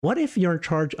What if you're in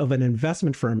charge of an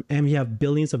investment firm and you have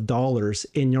billions of dollars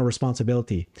in your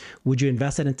responsibility? Would you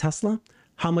invest it in Tesla?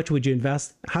 How much would you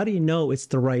invest? How do you know it's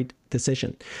the right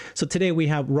decision? So today we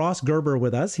have Ross Gerber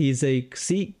with us. He's a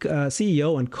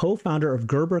CEO and co-founder of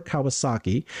Gerber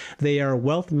Kawasaki. They are a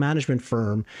wealth management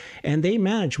firm, and they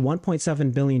manage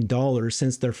 $1.7 billion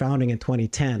since their founding in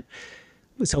 2010.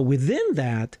 So within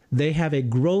that, they have a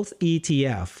growth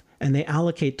ETF and they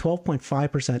allocate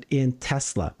 12.5% in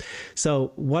Tesla.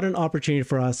 So what an opportunity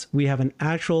for us. We have an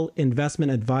actual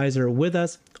investment advisor with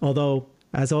us, although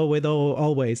as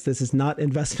always, this is not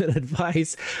investment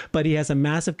advice, but he has a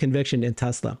massive conviction in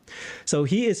Tesla. So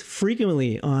he is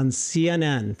frequently on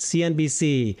CNN,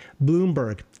 CNBC,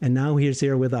 Bloomberg, and now he's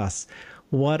here with us.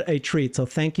 What a treat. So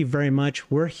thank you very much.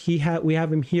 We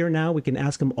have him here now. We can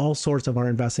ask him all sorts of our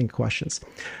investing questions.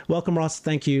 Welcome, Ross.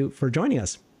 Thank you for joining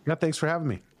us. Yeah, thanks for having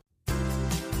me.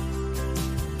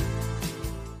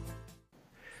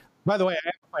 By the way, I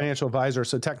am a financial advisor,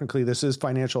 so technically this is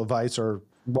financial advice, or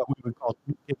what we would call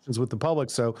communications with the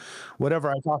public. So whatever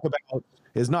I talk about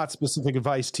is not specific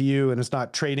advice to you, and it's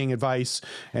not trading advice,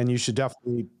 and you should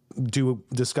definitely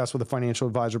discuss with a financial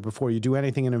advisor before you do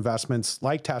anything in investments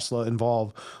like Tesla.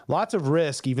 Involve lots of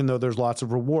risk, even though there's lots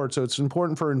of reward. So it's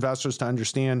important for investors to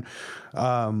understand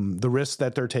the risks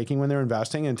that they're taking when they're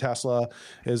investing. And Tesla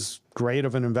is great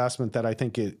of an investment that I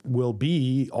think it will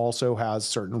be, also has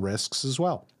certain risks as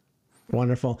well.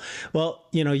 Wonderful. Well,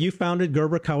 you founded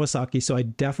Gerber Kawasaki, so I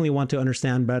definitely want to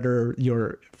understand better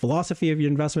your philosophy of your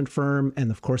investment firm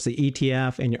and, of course, the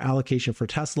ETF and your allocation for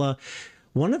Tesla.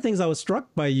 One of the things I was struck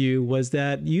by you was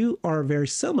that you are very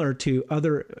similar to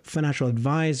other financial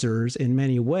advisors in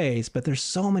many ways, but there's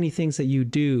so many things that you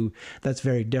do that's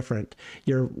very different.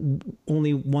 You're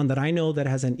only one that I know that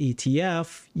has an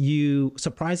ETF. You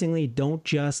surprisingly don't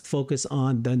just focus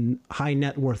on the high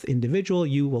net worth individual.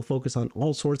 You will focus on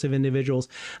all sorts of individuals.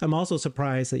 I'm also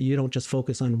surprised that you don't just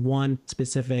focus on one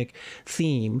specific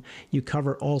theme. You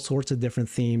cover all sorts of different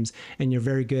themes, and you're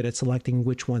very good at selecting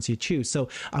which ones you choose. So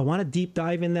I want to deep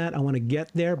dive in that. I want to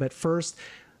get there, but first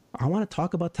I want to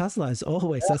talk about Tesla as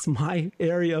always. That's my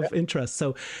area of interest.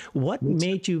 So what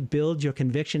made you build your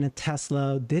conviction in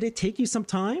Tesla? Did it take you some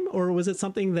time, or was it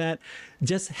something that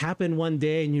just happened one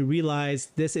day and you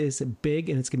realized this is big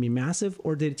and it's going to be massive,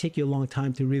 or did it take you a long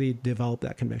time to really develop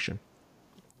that conviction?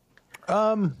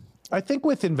 I think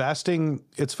with investing,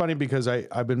 it's funny because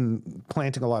I've been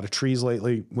planting a lot of trees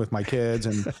lately with my kids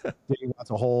and digging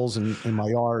lots of holes in my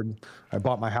yard. I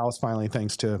bought my house finally,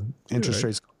 thanks to interest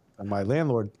rates and my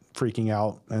landlord freaking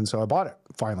out. And so I bought it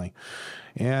finally.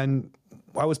 And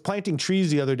I was planting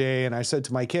trees the other day, and I said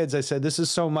to my kids, I said, this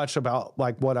is so much about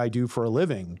like what I do for a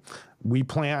living. We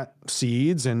plant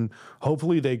seeds and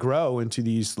hopefully they grow into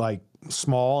these like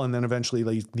small and then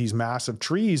eventually these massive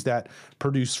trees that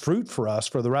produce fruit for us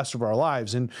for the rest of our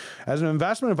lives. And as an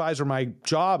investment advisor, my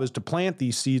job is to plant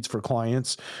these seeds for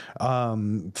clients,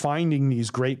 finding these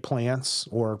great plants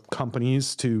or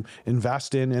companies to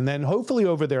invest in. And then hopefully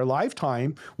over their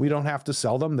lifetime, we don't have to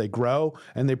sell them. They grow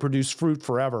and they produce fruit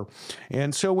forever.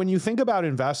 And so when you think about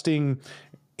investing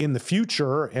in the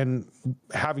future and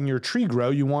having your tree grow,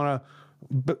 you want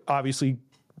to obviously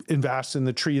invest in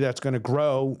the tree that's going to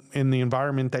grow in the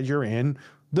environment that you're in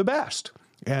the best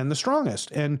and the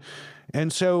strongest. And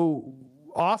so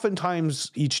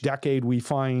oftentimes each decade we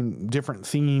find different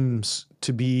themes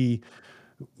to be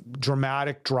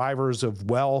dramatic drivers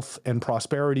of wealth and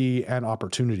prosperity and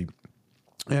opportunity.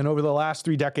 And over the last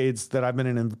 3 decades that I've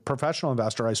been a professional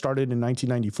investor, I started in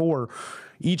 1994.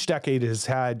 Each decade has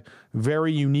had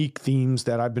very unique themes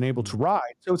that I've been able to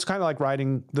ride. So it's kind of like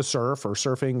riding the surf or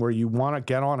surfing, where you want to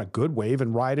get on a good wave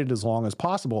and ride it as long as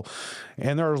possible.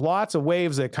 And there are lots of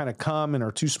waves that kind of come and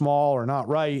are too small or not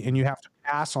right, and you have to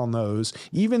pass on those,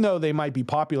 even though they might be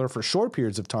popular for short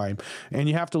periods of time. And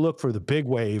you have to look for the big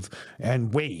wave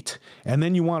and wait. And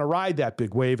then you want to ride that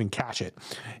big wave and catch it.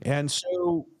 And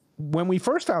so when we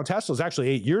first found Tesla, it was actually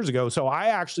 8 years ago. So I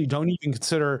actually don't even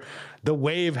consider the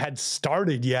wave had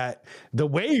started yet. The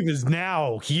wave is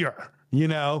now here,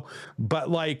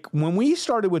 but like when we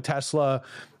started with Tesla,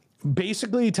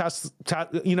 basically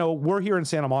we're here in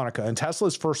Santa Monica, and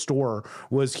Tesla's first store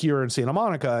was here in Santa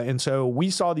Monica. And so we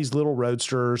saw these little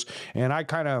roadsters, and I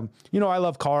kind of, I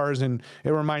love cars, and it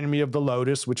reminded me of the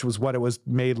Lotus, which was what it was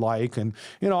made like. And,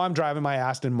 I'm driving my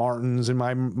Aston Martins and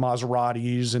my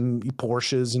Maseratis and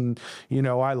Porsches, and,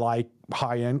 I like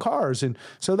high-end cars. And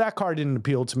so that car didn't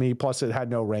appeal to me. Plus it had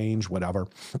no range, whatever.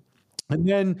 And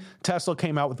then Tesla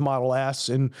came out with Model S,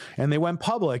 and they went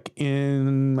public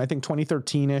in, I think,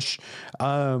 2013-ish.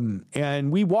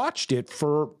 And we watched it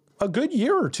for a good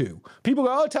year or two. People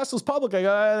go, oh, Tesla's public. I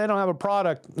go, they don't have a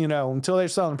product, until they're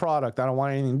selling the product. I don't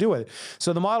want anything to do with it.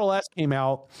 So the Model S came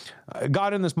out. I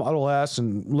got in this Model S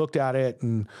and looked at it,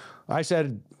 and I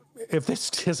said, if this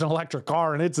is an electric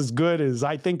car and it's as good as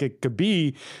I think it could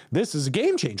be, this is a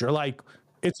game changer. Like,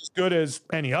 it's as good as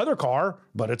any other car,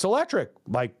 but it's electric.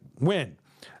 Like, win.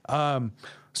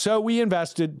 So we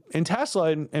invested in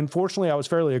Tesla, and fortunately, I was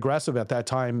fairly aggressive at that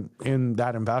time in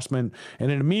that investment, and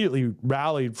it immediately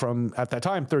rallied from, at that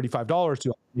time, $35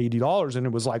 to $80, and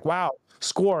it was like, wow,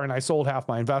 score, and I sold half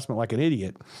my investment like an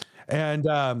idiot. And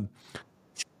well,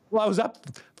 I was up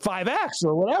 5x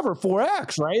or whatever,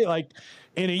 4x, right? Like,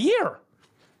 in a year.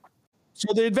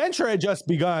 So the adventure had just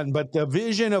begun, but the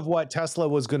vision of what Tesla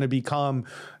was going to become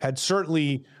had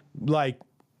certainly, like,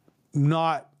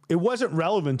 not, it wasn't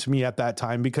relevant to me at that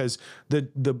time, because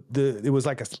it was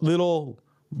like a little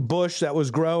bush that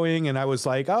was growing, and I was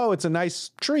like, oh, it's a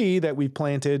nice tree that we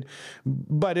planted,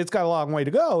 but it's got a long way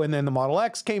to go. And then the Model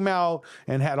X came out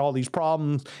and had all these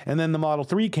problems, and then the Model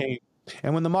 3 came.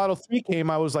 And when the Model 3 came,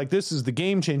 I was like, this is the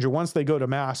game changer once they go to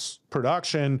mass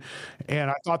production. And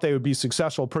I thought they would be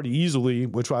successful pretty easily,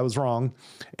 which I was wrong.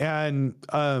 And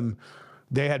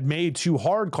they had made 2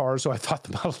 hard cars, so I thought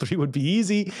the Model 3 would be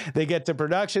easy. They get to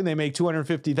production, they make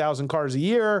 250,000 cars a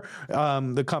year.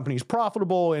 The company's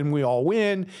profitable, and we all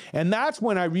win. And that's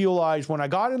when I realized, when I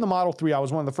got in the Model 3, I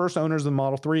was one of the first owners of the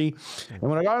Model 3. And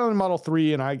when I got in the Model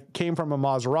 3 and I came from a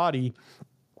Maserati,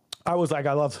 I was like,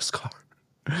 I love this car.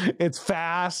 It's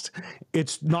fast.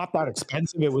 It's not that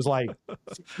expensive. It was like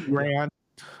 $60,000.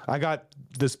 I got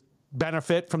this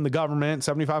benefit from the government,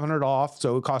 $7,500 off.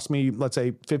 So it cost me, let's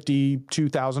say,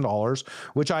 $52,000,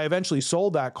 which I eventually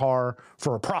sold that car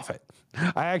for a profit.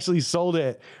 I actually sold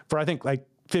it for, I think, like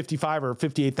 55 or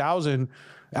 58,000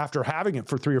 after having it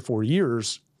for 3 or 4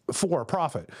 years for a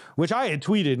profit, which I had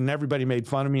tweeted, and everybody made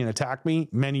fun of me and attacked me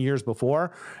many years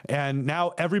before. And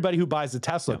now everybody who buys a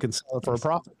Tesla can sell it for a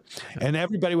profit. And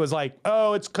everybody was like,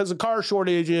 oh, it's because of car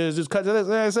shortages. It's because of this.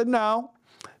 And I said, no,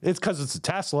 it's because it's a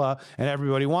Tesla and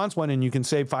everybody wants one, and you can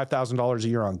save $5,000 a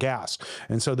year on gas.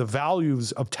 And so the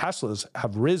values of Teslas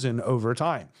have risen over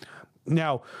time.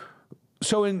 Now,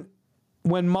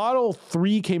 when Model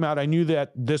 3 came out, I knew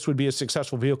that this would be a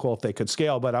successful vehicle if they could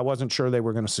scale, but I wasn't sure they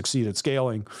were going to succeed at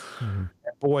scaling. Mm-hmm.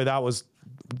 Boy, that was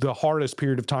the hardest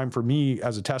period of time for me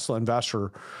as a Tesla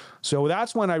investor. So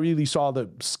that's when I really saw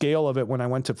the scale of it, when I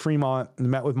went to Fremont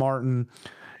and met with Martin,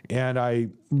 and I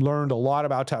learned a lot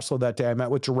about Tesla that day. I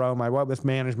met with Jerome. I went with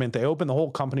management. They opened the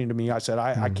whole company to me. I said,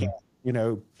 I can't,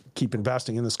 keep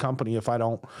investing in this company if I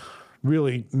don't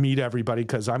really meet everybody,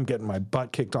 because I'm getting my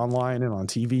butt kicked online and on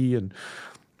TV. And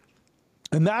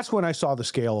that's when I saw the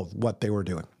scale of what they were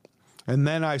doing. And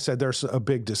then I said, there's a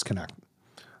big disconnect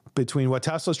between what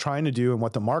Tesla's trying to do and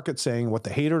what the market's saying, what the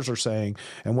haters are saying,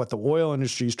 and what the oil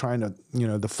industry is trying to,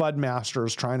 the FUD master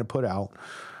is trying to put out.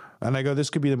 And I go, this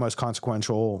could be the most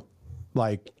consequential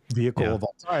vehicle of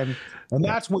all time. And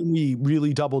that's when we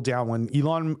really doubled down, when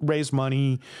Elon raised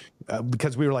money,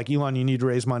 because we were like, Elon, you need to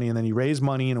raise money. And then he raised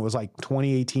money, and it was like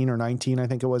 2018 or 19, I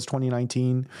think it was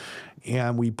 2019.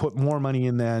 And we put more money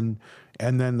in then,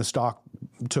 and then the stock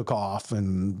took off,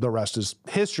 and the rest is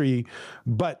history.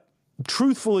 But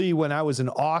truthfully, when I was in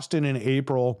Austin in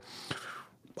April,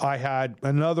 I had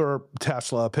another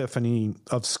Tesla epiphany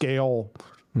of scale.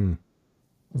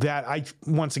 That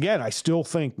once again, I still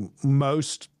think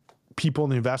most people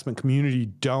in the investment community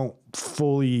don't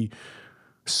fully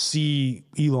see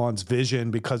Elon's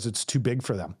vision because it's too big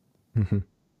for them. Mm-hmm.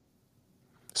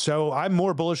 So I'm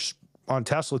more bullish on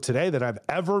Tesla today than I've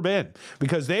ever been,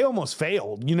 because they almost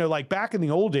failed. Like back in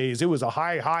the old days, it was a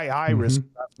high risk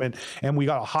investment, and we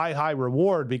got a high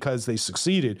reward because they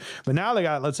succeeded. But now they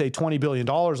got, let's say, $20 billion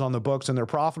on the books, and they're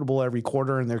profitable every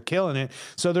quarter, and they're killing it.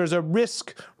 So there's a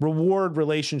risk reward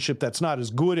relationship that's not as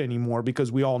good anymore,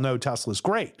 because we all know Tesla's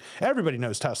great. Everybody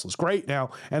knows Tesla's great now,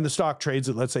 and the stock trades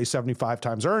at, let's say, 75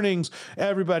 times earnings.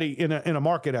 Everybody in a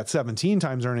market at 17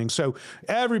 times earnings. So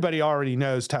everybody already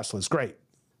knows Tesla's great.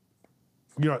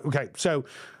 Okay. So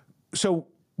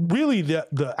really the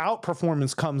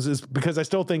outperformance comes is because I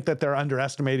still think that they're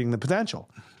underestimating the potential.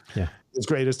 Yeah. As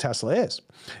great as Tesla is.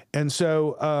 And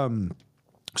so,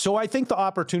 so I think the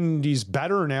opportunity is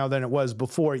better now than it was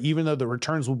before, even though the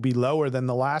returns will be lower than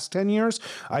the last 10 years.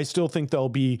 I still think there'll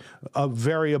be a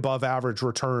very above average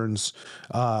returns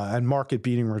and market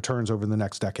beating returns over the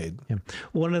next decade. Yeah.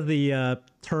 One of the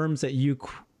terms that you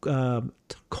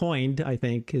coined, I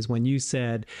think, is when you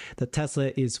said that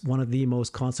Tesla is one of the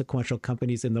most consequential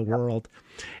companies in the world.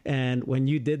 And when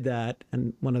you did that,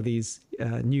 and one of these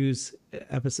news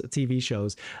episode TV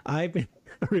shows, I've been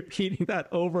repeating that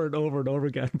over and over and over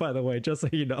again, by the way, just so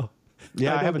you know.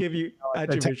 Yeah, I don't give you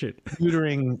attribution.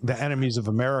 Tutoring the enemies of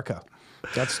America.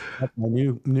 That's my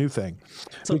new thing.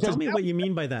 So tell me what you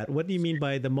mean by that. What do you mean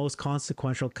by the most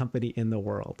consequential company in the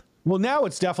world? Well, now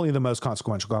it's definitely the most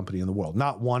consequential company in the world.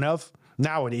 Not one of.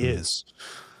 Now it is.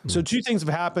 So two things have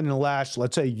happened in the last,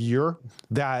 let's say, year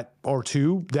or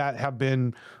two that have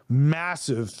been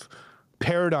massive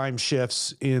paradigm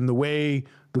shifts in the way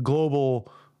the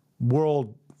global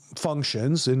world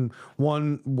functions. And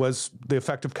one was the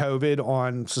effect of COVID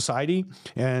on society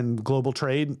and global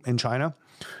trade in China.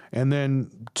 And then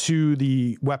to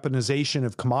the weaponization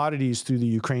of commodities through the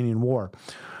Ukrainian war.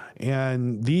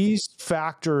 And these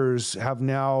factors have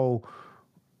now,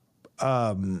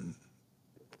 I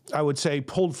would say,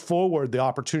 pulled forward the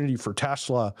opportunity for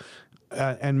Tesla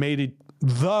and made it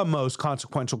the most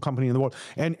consequential company in the world.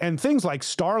 And things like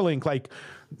Starlink, like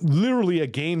literally a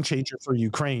game changer for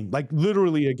Ukraine, like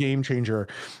literally a game changer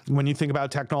when you think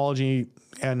about technology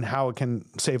and how it can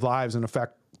save lives and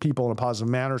affect people in a positive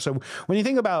manner. So when you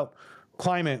think about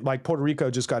climate, like Puerto Rico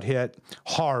just got hit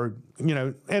hard,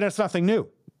 and it's nothing new,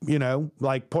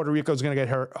 like Puerto Rico is going to get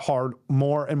hit hard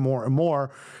more and more and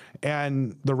more.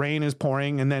 And the rain is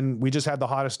pouring. And then we just had the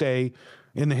hottest day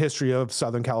in the history of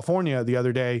Southern California the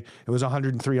other day. It was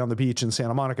 103 on the beach in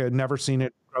Santa Monica. I'd never seen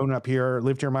it, grown up here,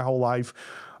 lived here my whole life.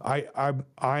 I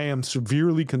am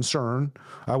severely concerned.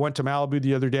 I went to Malibu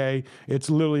the other day.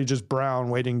 It's literally just brown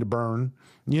waiting to burn,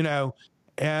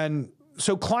 And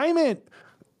so climate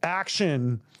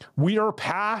action, we are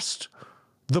past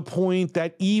the point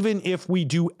that even if we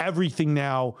do everything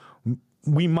now,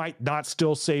 we might not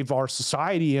still save our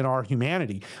society and our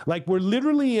humanity. Like we're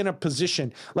literally in a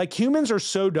position, like humans are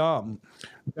so dumb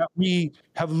that we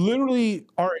have literally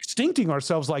are extincting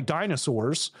ourselves like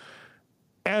dinosaurs.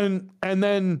 And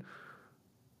then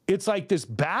it's like this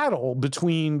battle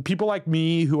between people like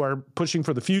me who are pushing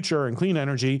for the future and clean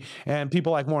energy and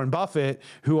people like Warren Buffett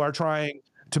who are trying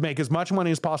to make as much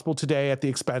money as possible today at the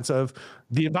expense of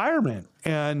the environment.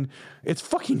 And it's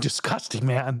fucking disgusting,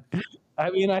 man. I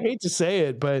mean, I hate to say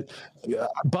it, but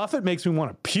Buffett makes me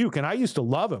want to puke. And I used to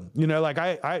love him. Like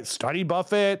I studied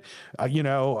Buffett. I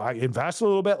invest a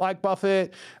little bit like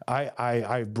Buffett.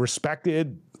 I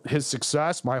respected his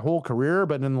success my whole career.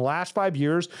 But in the last 5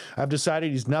 years, I've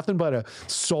decided he's nothing but a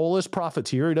soulless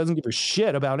profiteer. He doesn't give a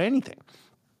shit about anything.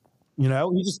 He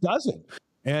just doesn't.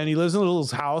 And he lives in a little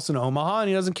house in Omaha, and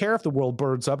he doesn't care if the world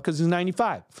burns up because he's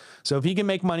 95. So if he can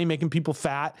make money making people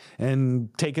fat and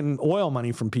taking oil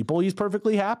money from people, he's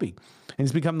perfectly happy. And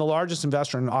he's become the largest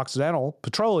investor in Occidental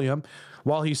Petroleum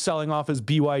while he's selling off his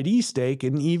BYD stake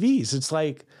in EVs. It's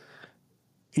like,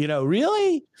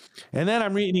 really? And then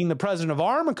I'm reading the president of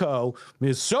Armaco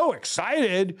is so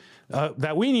excited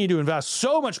that we need to invest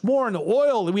so much more in the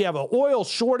oil, that we have an oil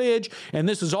shortage, and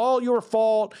this is all your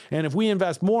fault. And if we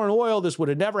invest more in oil, this would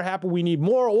have never happened. We need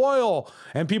more oil.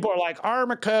 And people are like,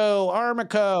 Armaco.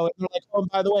 And they're like, oh,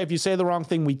 by the way, if you say the wrong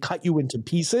thing, we cut you into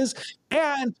pieces.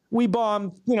 And we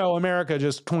bombed, America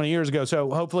just 20 years ago. So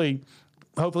hopefully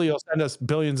you'll send us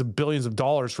billions and billions of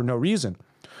dollars for no reason.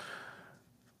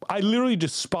 I literally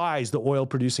despise the oil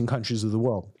producing countries of the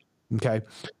world. Okay.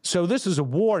 So this is a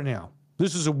war now.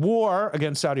 This is a war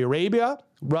against Saudi Arabia,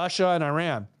 Russia, and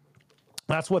Iran.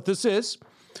 That's what this is.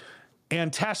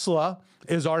 And Tesla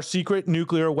is our secret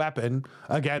nuclear weapon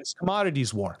against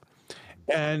commodities war.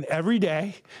 And every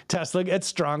day, Tesla gets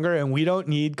stronger, and we don't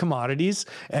need commodities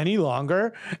any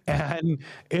longer. And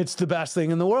it's the best thing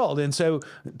in the world. And so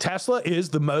Tesla is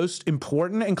the most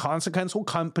important and consequential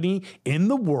company in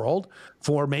the world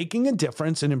for making a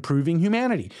difference and improving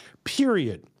humanity,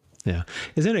 period. Yeah.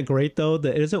 Isn't it great, though?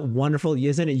 That isn't it wonderful?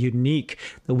 Isn't it unique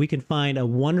that we can find a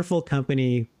wonderful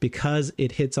company because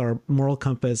it hits our moral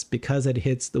compass, because it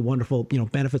hits the wonderful,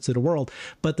 benefits of the world,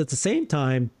 but at the same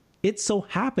time, it so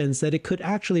happens that it could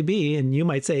actually be, and you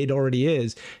might say it already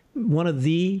is, one of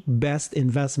the best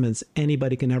investments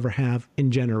anybody can ever have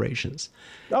in generations.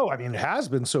 Oh, I mean, it has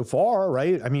been so far,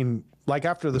 right? I mean, like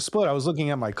after the split, I was looking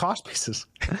at my cost basis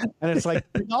and it's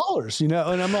like $3,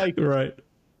 and I'm like, right.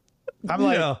 I'm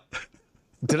like, yeah.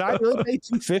 did I really pay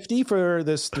 250 for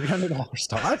this $300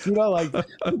 stock? You know, like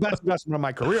best investment of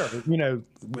my career, you know,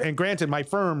 and granted my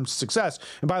firm's success,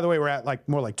 and by the way, we're at like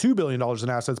more like $2 billion in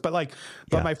assets, but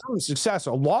but my firm's success,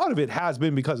 a lot of it has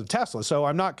been because of Tesla. So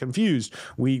I'm not confused.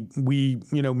 We,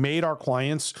 you know, made our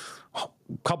clients a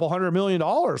couple $100 million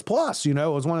plus, you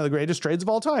know, it was one of the greatest trades of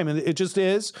all time. And it just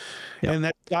is. Yeah. And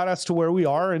that got us to where we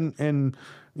are. And,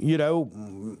 you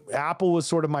know, Apple was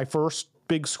sort of my first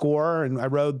big score, and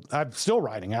I'm still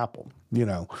riding Apple, you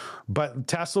know, but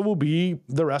Tesla will be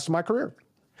the rest of my career.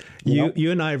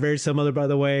 You and I are very similar, by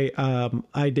the way.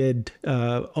 I did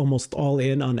almost all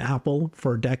in on Apple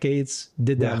for decades,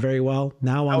 did that very well.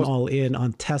 Now I'm all in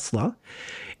on Tesla.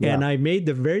 And I made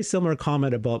the very similar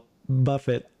comment about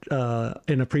Buffett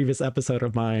in a previous episode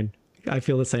of mine. I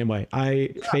feel the same way.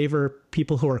 I favor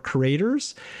people who are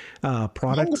creators,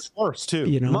 products. Worse too.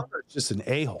 You know, Munger's just an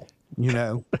a-hole, you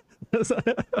know.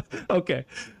 Okay.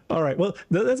 All right. Well,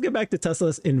 let's get back to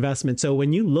Tesla's investment. So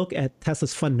when you look at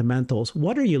Tesla's fundamentals,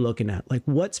 what are you looking at? Like,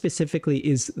 what specifically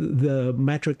is the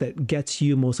metric that gets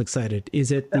you most excited?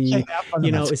 Is it the,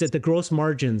 you know, is it the gross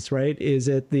margins, right? Is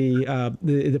it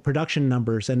the production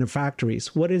numbers and the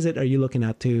factories? What is it are you looking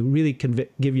at to really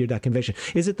give you that conviction?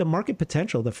 Is it the market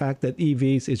potential, the fact that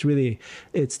EVs is really,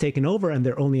 it's taken over and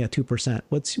they're only at 2%?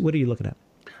 What are you looking at?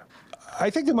 I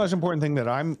think the most important thing that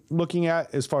I'm looking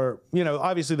at is you know,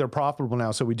 obviously they're profitable now,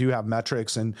 so we do have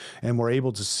metrics and we're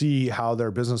able to see how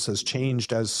their business has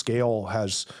changed as scale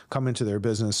has come into their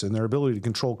business, and their ability to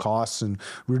control costs and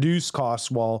reduce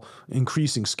costs while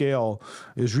increasing scale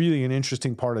is really an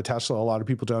interesting part of Tesla. A lot of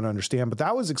people don't understand, but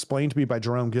that was explained to me by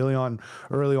Jerome Gillian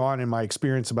early on in my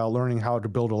experience about learning how to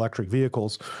build electric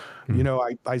vehicles. You know,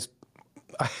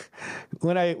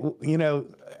 when you know,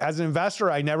 as an investor,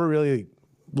 I never really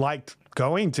liked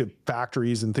going to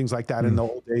factories and things like that in the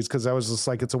old days, because I was just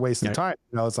like, it's a waste of time.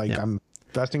 You know, it's like I'm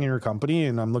investing in your company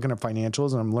and I'm looking at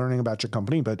financials and I'm learning about your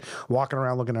company, but walking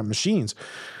around looking at machines.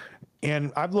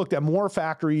 And I've looked at more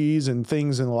factories and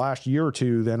things in the last year or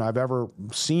two than I've ever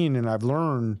seen, and I've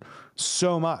learned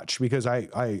so much because I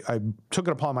took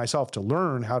it upon myself to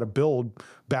learn how to build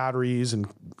batteries and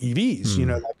EVs. You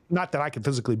know, not that I can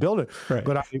physically build it,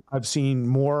 but I've seen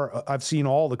more. I've seen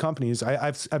all the companies.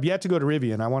 I've yet to go to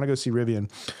Rivian. I want to go see Rivian,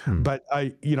 but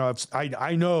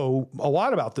I know a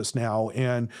lot about this now,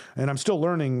 and I'm still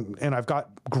learning. And I've got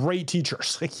great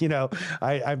teachers. You know,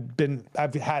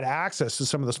 I've had access to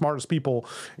some of the smartest people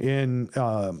in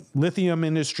lithium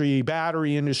industry,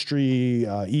 battery industry,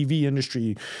 EV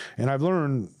industry, and I've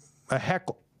learned a heck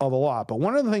of a lot. But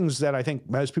one of the things that I think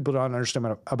most people don't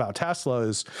understand about Tesla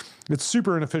is it's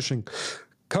super inefficient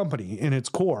company in its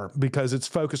core because it's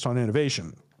focused on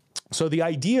innovation. So the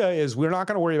idea is we're not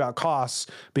going to worry about costs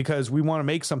because we want to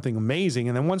make something amazing.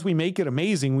 And then once we make it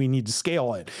amazing, we need to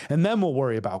scale it. And then we'll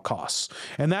worry about costs.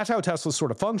 And that's how Tesla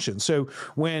sort of functions. So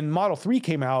when Model 3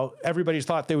 came out, everybody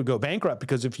thought they would go bankrupt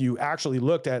because if you actually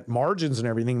looked at margins and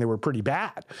everything, they were pretty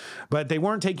bad. But they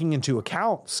weren't taking into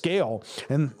account scale.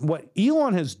 And what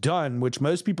Elon has done, which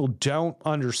most people don't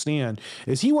understand,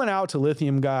 is he went out to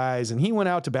lithium guys and he went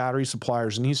out to battery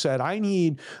suppliers and he said, I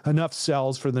need enough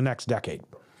cells for the next decade.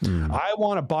 I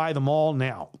want to buy them all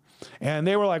now. And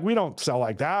they were like, we don't sell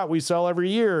like that. We sell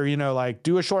every year, you know, like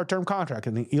do a short-term contract.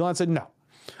 And Elon said, no,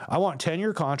 I want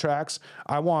 10-year contracts.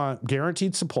 I want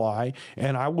guaranteed supply,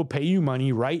 and I will pay you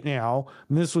money right now.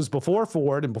 And this was before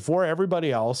Ford and before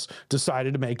everybody else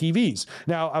decided to make EVs.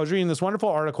 Now, I was reading this wonderful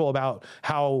article about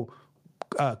how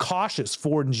cautious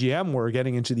Ford and GM were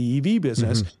getting into the EV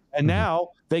business. And now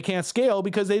they can't scale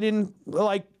because they didn't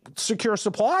secure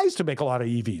supplies to make a lot of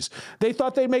EVs. They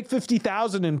thought they'd make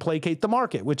 50,000 and placate the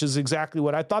market, which is exactly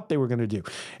what I thought they were going to do.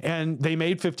 And they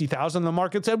made 50,000. The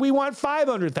market said, we want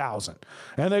 500,000.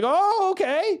 And they go, oh,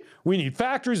 okay. We need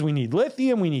factories. We need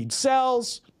lithium. We need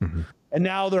cells. And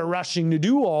now they're rushing to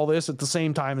do all this at the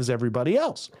same time as everybody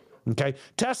else. Okay,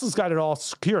 Tesla's got it all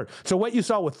secured. So what you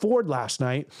saw with Ford last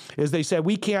night is they said,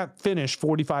 we can't finish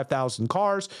 45,000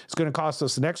 cars. It's going to cost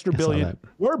us an extra billion.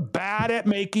 We're bad at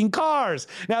making cars.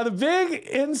 Now, the big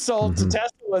insult to Tesla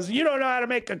was, you don't know how to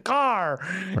make a car.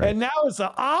 And now it's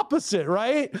the opposite,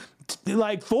 right?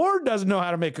 Like Ford doesn't know how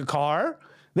to make a car.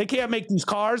 They can't make these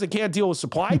cars. They can't deal with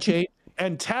supply chain.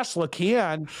 And Tesla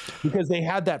can because they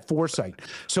had that foresight.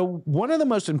 So one of the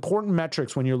most important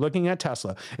metrics when you're looking at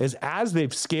Tesla is as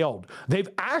they've scaled, they've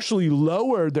actually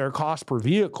lowered their cost per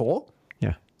vehicle.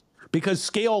 Yeah. Because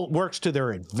scale works to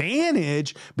their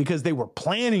advantage because they were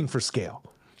planning for scale.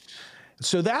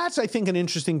 So that's, I think, an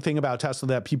interesting thing about Tesla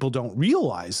that people don't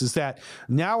realize is that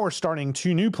now we're starting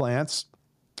 2 new plants.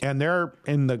 And they're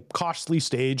in the costly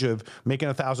stage of making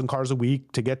 1,000 cars a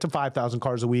week to get to 5,000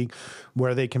 cars a week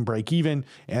where they can break even.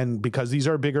 And because these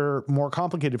are bigger, more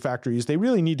complicated factories, they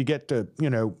really need to get to,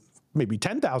 maybe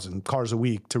 10,000 cars a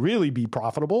week to really be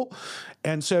profitable.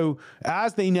 And so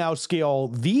as they now scale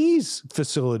these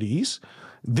facilities,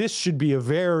 this should be a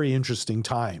very interesting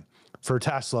time for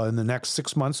Tesla in the next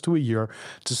 6 months to a year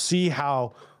to see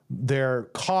how their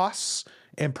costs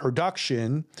and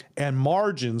production and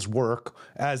margins work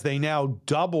as they now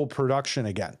double production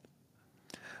again.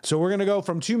 So we're going to go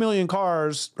from 2 million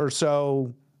cars or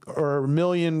so, or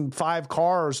 1,000,005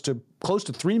 cars to close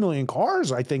to 3 million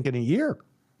cars, I think, in a year.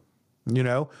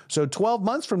 So 12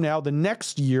 months from now, the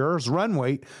next year's run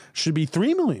rate should be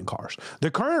 3 million cars. The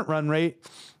current run rate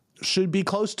should be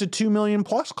close to 2 million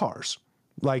plus cars,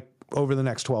 like over the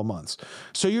next 12 months.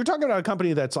 So you're talking about a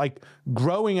company that's like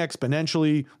growing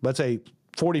exponentially, let's say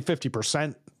 40,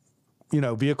 50%,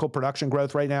 vehicle production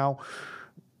growth right now,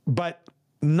 but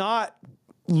not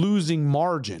losing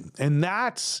margin. And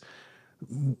that's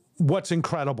what's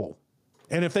incredible.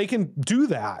 And if they can do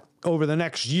that over the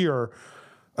next year,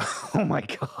 oh my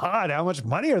God, how much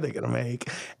money are they going to make?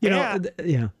 Yeah.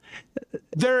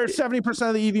 They're 70%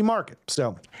 of the EV market.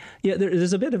 So yeah,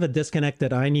 there's a bit of a disconnect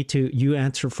that I need you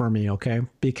answer for me. Okay.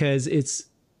 Because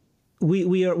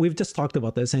we've just talked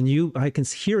about this, and I can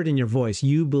hear it in your voice.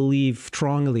 You believe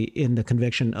strongly in the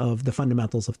conviction of the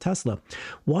fundamentals of Tesla.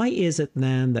 Why is it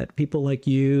then that people like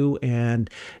you and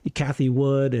Kathy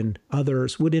Wood and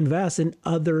others would invest in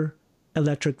other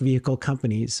electric vehicle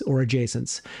companies or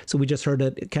adjacents? So we just heard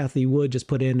that Kathy Wood just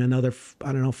put in another, 5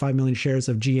 million shares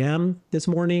of GM this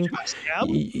morning.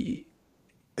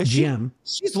 GM.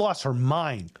 She's lost her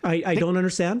mind. I don't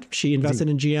understand. She invested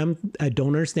in GM. I don't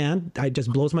understand. It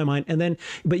just blows my mind. And then,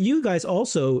 but you guys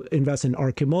also invest in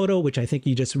Arcimoto, which I think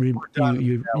you just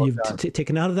you've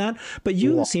taken out of that. But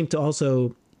you seem to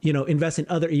also invest in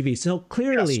other EVs. So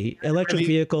clearly, electric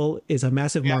vehicle is a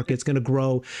massive market. It's going to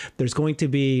grow. There's going to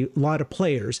be a lot of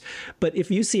players. But if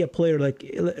you see a player like,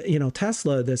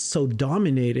 Tesla that's so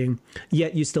dominating,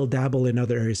 yet you still dabble in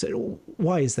other areas,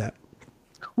 why is that?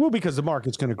 Well, because the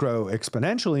market's going to grow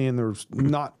exponentially, and there's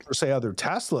not per se other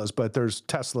Teslas, but there's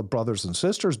Tesla brothers and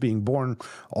sisters being born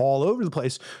all over the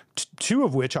place. Two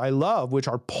of which I love, which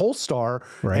are Polestar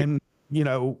and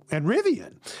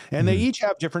Rivian, and they each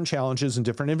have different challenges and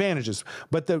different advantages.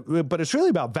 But it's really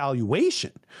about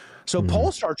valuation. So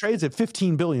Polestar trades at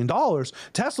 $15 billion.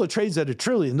 Tesla trades at $1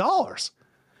 trillion.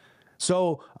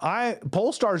 So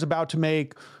Polestar is about to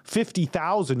make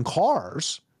 50,000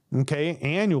 cars,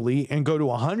 annually, and go to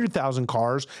 100,000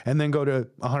 cars, and then go to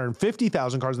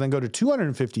 150,000 cars, and then go to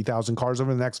 250,000 cars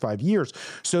over the next 5 years.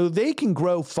 So they can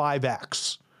grow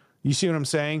 5x. You see what I'm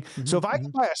saying? So if I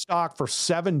can buy a stock for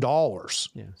 $7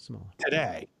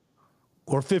 today,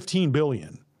 or 15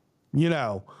 billion,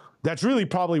 that's really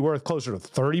probably worth closer to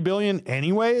 30 billion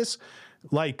anyways.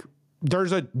 Like,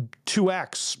 there's a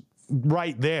 2x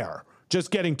right there,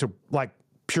 just getting to like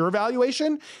pure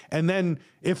valuation. And then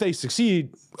if they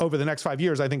succeed over the next 5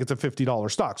 years, I think it's a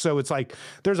 $50 stock. So it's like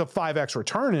there's a 5x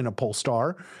return in a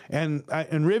Polestar, and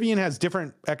Rivian has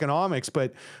different economics,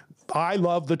 but I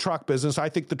love the truck business. I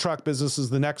think the truck business is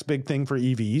the next big thing for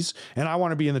EVs, and I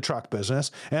want to be in the truck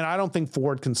business. And I don't think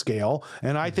Ford can scale.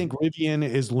 And I think Rivian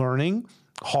is learning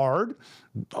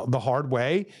the hard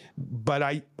way. But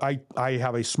I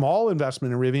have a small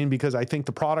investment in Rivian because I think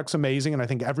the product's amazing, and I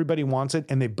think everybody wants it,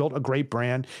 and they built a great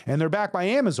brand, and they're backed by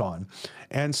Amazon.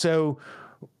 And so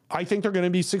I think they're going to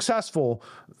be successful.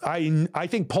 I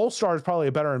think Polestar is probably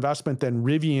a better investment than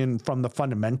Rivian from the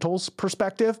fundamentals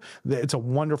perspective. It's a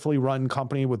wonderfully run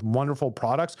company with wonderful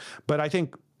products. But I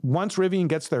think once Rivian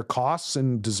gets their costs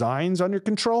and designs under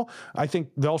control, I think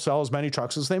they'll sell as many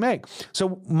trucks as they make.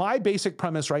 So my basic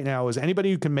premise right now is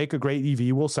anybody who can make a great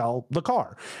EV will sell the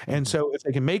car. And so if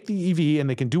they can make the EV and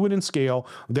they can do it in scale,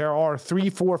 there are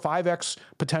 3, 4, 5x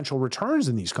potential returns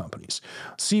in these companies.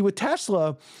 See, with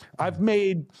Tesla, I've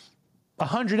made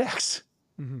 100x.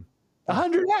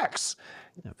 100x.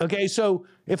 Okay, so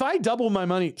if I double my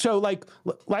money, so like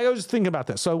I was thinking about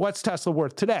this. So what's Tesla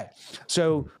worth today?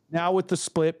 So now with the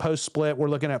split, post-split, we're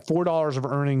looking at $4 of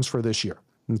earnings for this year.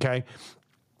 Okay.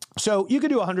 So you could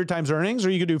do 100 times earnings, or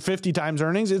you could do 50 times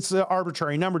earnings. It's an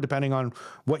arbitrary number depending on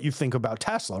what you think about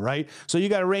Tesla, right? So you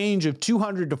got a range of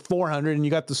 200 to 400, and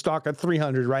you got the stock at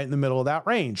 300 right in the middle of that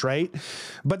range, right?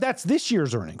 But that's this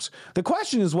year's earnings. The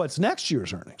question is, what's next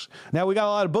year's earnings? Now, we got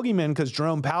a lot of boogeymen because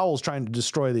Jerome Powell's trying to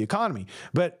destroy the economy.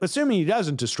 But assuming he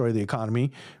doesn't destroy the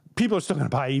economy, people are still going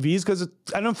to buy EVs because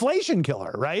it's an inflation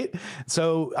killer, right?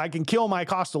 So I can kill my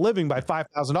cost of living by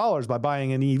 $5,000 by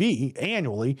buying an EV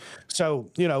annually. So,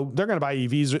 they're going to buy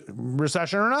EVs,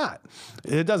 recession or not.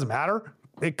 It doesn't matter.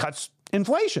 It cuts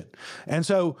inflation. And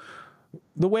so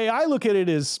the way I look at it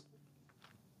is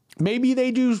maybe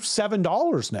they do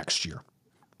 $7 next year.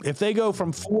 If they go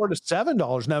from $4 to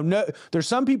 $7, now, no, there's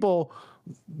some people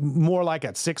more like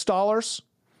at $6,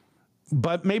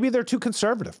 but maybe they're too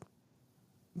conservative,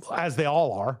 as they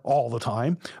all are all the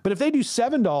time. But if they do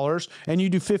 $7 and you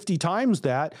do 50 times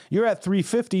that, you're at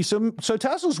 $350. So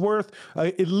Tesla's worth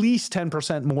at least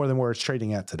 10% more than where it's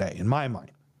trading at today, in my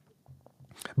mind.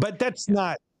 But that's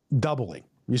not doubling.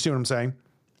 You see what I'm saying?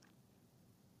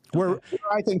 Where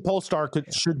I think Polestar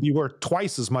should be worth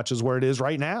twice as much as where it is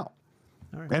right now.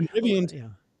 All right. And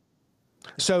Rivian,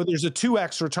 so there's a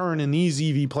 2x return in these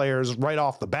EV players right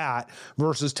off the bat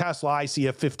versus Tesla. I see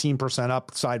a 15%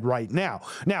 upside right now.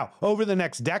 Now, over the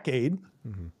next decade,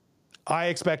 I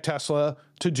expect Tesla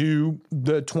to do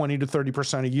the 20 to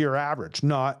 30% a year average,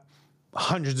 not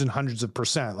hundreds and hundreds of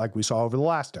percent like we saw over the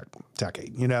last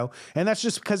decade, and that's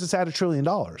just because it's at $1 trillion.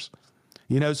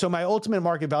 So my ultimate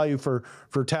market value for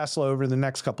Tesla over the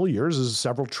next couple of years is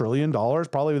several $1 trillion,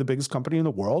 probably the biggest company in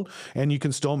the world. And you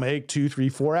can still make 2, 3,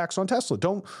 4x on Tesla.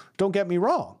 Don't get me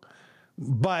wrong.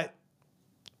 But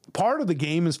part of the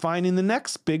game is finding the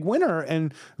next big winner.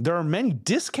 And there are many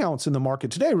discounts in the market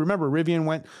today. Remember, Rivian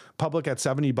went public at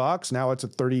 $70. Now it's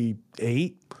at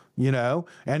 38,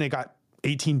 and it got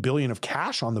 18 billion of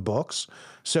cash on the books.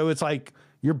 So it's like,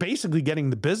 you're basically getting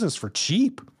the business for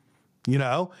cheap.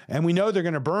 And we know they're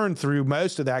going to burn through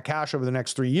most of that cash over the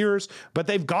next 3 years, but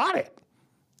they've got it.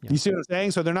 Yeah. You see what I'm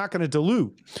saying? So they're not going to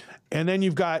dilute. And then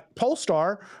you've got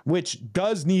Polestar, which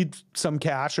does need some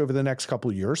cash over the next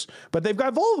couple of years, but they've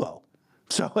got Volvo.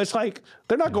 So it's like,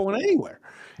 they're not going anywhere.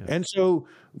 Yeah. And so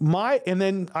and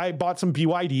then I bought some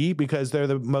BYD because they're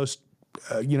the most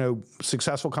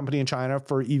successful company in China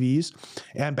for EVs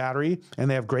and battery, and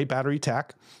they have great battery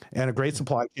tech and a great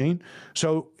supply chain.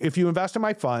 So if you invest in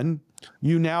my fund,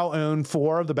 you now own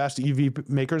 4 of the best EV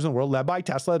makers in the world, led by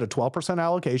Tesla at a 12%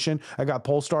 allocation. I got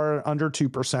Polestar under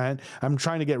 2%. I'm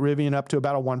trying to get Rivian up to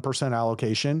about a 1%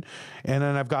 allocation. And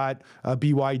then I've got a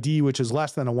BYD, which is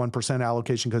less than a 1%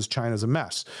 allocation because China's a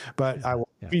mess. But I will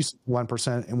increase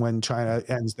 1% when China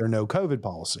ends their no COVID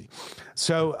policy.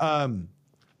 So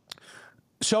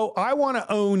I want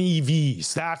to own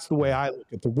EVs. That's the way I look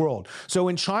at the world. So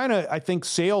in China, I think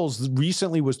sales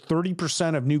recently was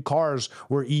 30% of new cars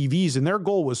were EVs, and their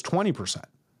goal was 20%.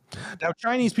 Now,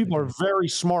 Chinese people are very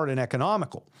smart and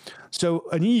economical. So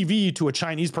an EV to a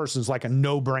Chinese person is like a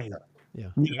no-brainer. Yeah.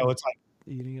 It's like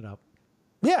eating it up.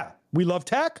 Yeah. We love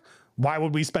tech. Why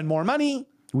would we spend more money?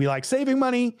 We like saving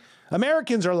money.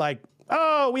 Americans are like,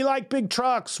 oh, we like big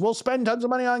trucks. We'll spend tons of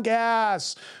money on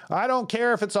gas. I don't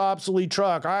care if it's an obsolete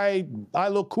truck. I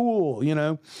look cool,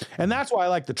 And that's why I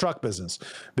like the truck business,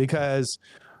 because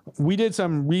we did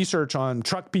some research on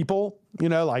truck people,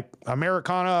 like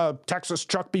Americana, Texas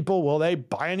truck people. Well, they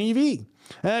buy an EV.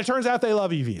 And it turns out they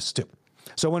love EVs too.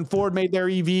 So when Ford made their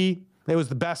EV, it was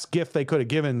the best gift they could have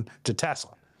given to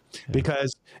Tesla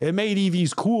because it made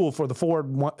EVs cool for the Ford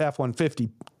F-150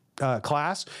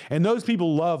 class, and those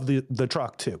people love the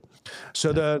truck too.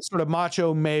 So the sort of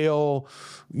macho male,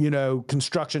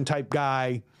 construction type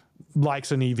guy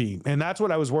likes an EV, and that's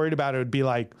what I was worried about. It would be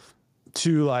like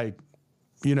too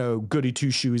goody two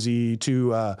shoesy, too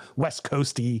West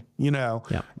Coasty,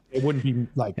 It wouldn't be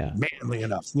like manly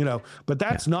enough, But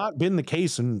that's not been the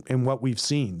case in what we've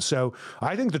seen. So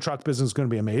I think the truck business is going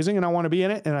to be amazing, and I want to be in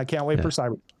it, and I can't wait for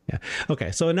Cyber. Yeah.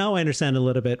 Okay. So now I understand a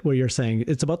little bit what you're saying.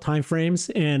 It's about time frames,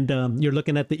 and you're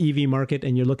looking at the EV market,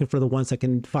 and you're looking for the ones that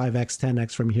can 5x,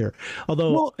 10x from here.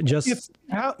 Although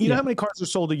how many cars are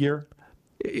sold a year?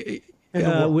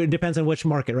 It depends on which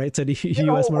market, right? So the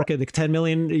U.S. market, like 10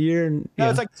 million a year. And,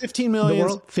 it's like 15 million. The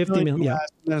world, 50 million. And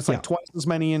then it's like twice as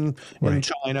many in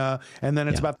China. And then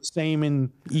it's about the same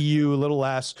in EU, a little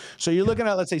less. So you're looking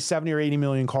at, let's say, 70 or 80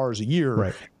 million cars a year.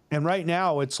 Right. And right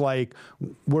now it's like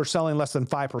we're selling less than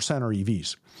 5% are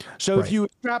EVs. So if you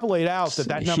extrapolate out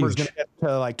that number is going to get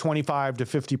to like 25 to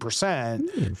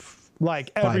 50%,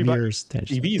 like everybody,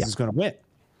 EVs is going to win.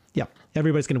 Yeah,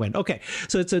 everybody's going to win. Okay,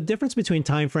 so it's a difference between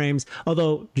time frames,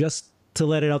 although just to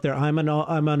let it out there. I'm an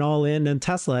all in in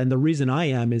Tesla, and the reason I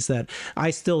am is that I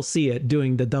still see it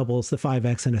doing the doubles, the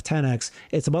 5x and a 10x.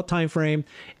 It's about time frame,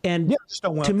 and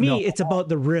to me, it's about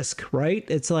the risk, right?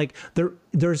 It's like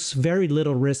there's very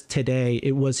little risk today.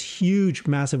 It was huge,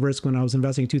 massive risk when I was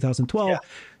investing in 2012,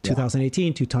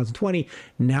 2018, 2020.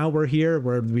 Now we're here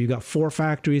where we've got 4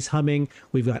 factories humming,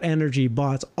 we've got energy,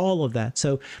 bots, all of that.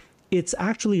 So it's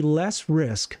actually less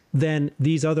risk than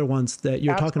these other ones that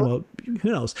you're talking about.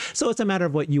 Who knows? So it's a matter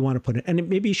of what you want to put in, and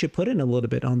maybe you should put in a little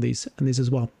bit on these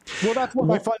as well. Well, that's what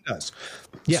my fund does.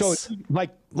 Yes. So it's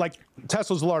like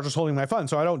Tesla's the largest holding in my fund.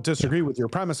 So I don't disagree with your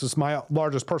premise. It's my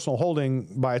largest personal holding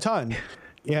by a ton.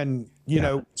 And, you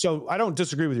know, so I don't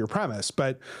disagree with your premise,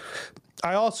 but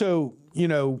I also, you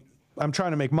know, I'm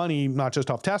trying to make money, not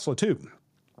just off Tesla too,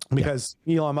 because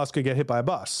Elon Musk could get hit by a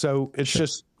bus. So it's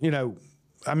just, you know,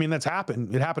 I mean, that's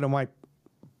happened. It happened in my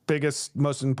biggest,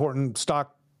 most important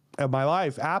stock of my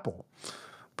life, Apple,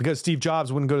 because Steve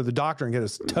Jobs wouldn't go to the doctor and get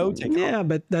his toe taken off. Yeah,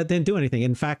 but that didn't do anything.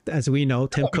 In fact, as we know,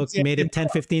 Tim Cook made it 10,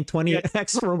 15,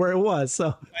 20x from where it was.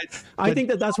 So I think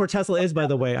that's where Tesla is, by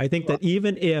the way. I think that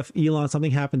even if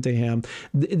something happened to him,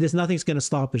 there's nothing's going to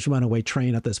stop his runaway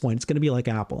train at this point. It's going to be like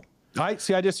Apple. I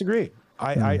disagree.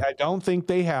 I don't think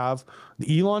they have.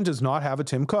 Elon does not have a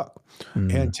Tim Cook.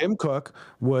 And Tim Cook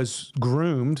was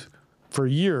groomed for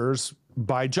years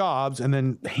by Jobs and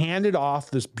then handed off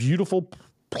this beautiful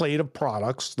plate of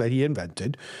products that he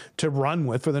invented to run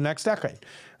with for the next decade.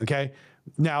 Okay.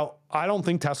 Now, I don't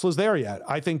think Tesla's there yet.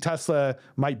 I think Tesla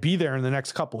might be there in the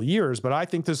next couple of years, but I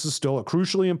think this is still a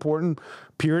crucially important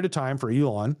period of time for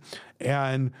Elon.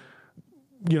 And,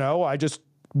 you know, I just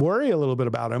worry a little bit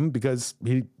about him because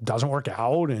he doesn't work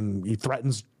out and he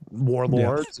threatens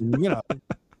warlords and, you know,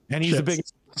 and he's the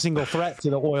biggest single threat to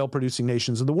the oil producing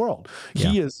nations of the world.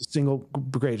 He is the single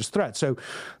greatest threat. So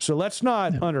let's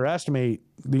not underestimate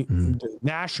the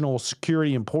national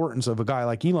security importance of a guy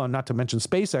like Elon, not to mention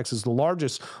SpaceX is the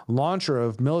largest launcher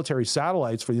of military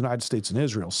satellites for the United States and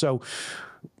Israel. So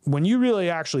when you really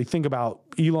actually think about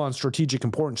Elon's strategic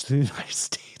importance to the United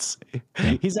States,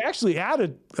 he's actually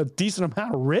added a decent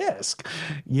amount of risk,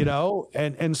 you know?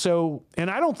 And so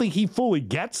I don't think he fully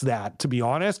gets that, to be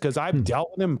honest, because I've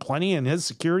dealt with him plenty and his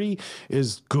security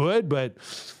is good, but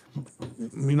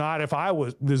not if I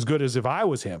was as good as if I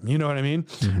was him, you know what I mean?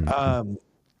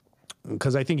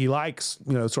 Because I think he likes,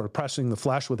 you know, sort of pressing the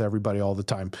flesh with everybody all the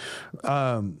time.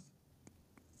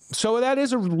 So that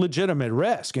is a legitimate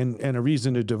risk and a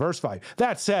reason to diversify.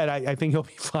 That said, I think he'll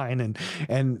be fine.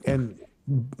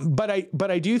 But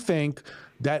I do think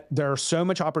that there's so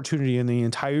much opportunity in the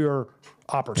entire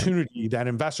opportunity that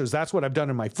investors, that's what I've done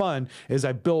in my fund, is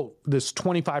I built this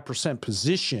 25%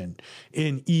 position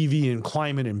in EV and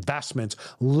climate investments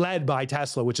led by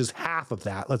Tesla, which is half of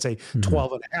that. Let's say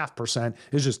 12.5%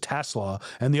 is just Tesla.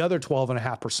 And the other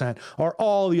 12.5% are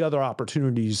all the other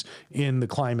opportunities in the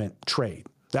climate trade.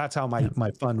 That's how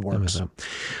my fund works.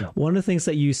 One of the things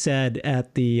that you said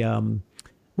at the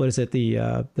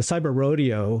the Cyber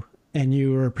Rodeo, and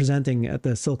you were presenting at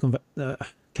the Silicon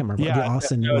can't remember the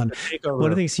Austin one. One of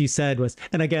the things you said was,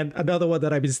 and again, another one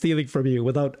that I've been stealing from you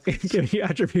without giving you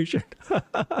attribution,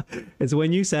 is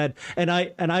when you said, and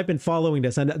I've been following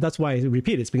this, and that's why I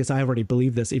repeat it, it's because I already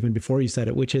believed this even before you said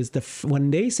it, which is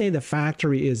when they say the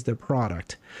factory is the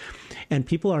product, and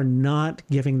people are not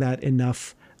giving that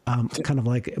enough kind of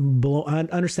like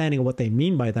understanding of what they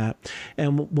mean by that.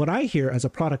 And what I hear as a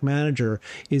product manager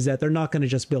is that they're not going to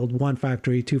just build 1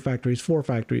 factory, 2 factories, 4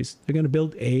 factories. They're going to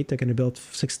build 8, they're going to build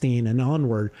 16 and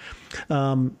onward.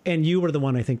 And you were the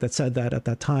one, I think, that said that at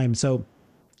that time. So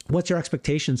what's your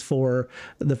expectations for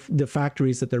the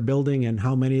factories that they're building and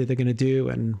how many they're going to do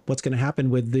and what's going to happen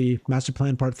with the master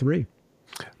plan part 3?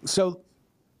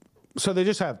 So they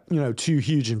just have, you know, 2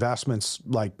 huge investments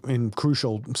like in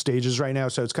crucial stages right now.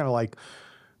 So it's kind of like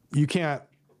you can't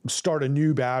start a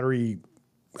new battery,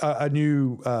 a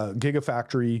new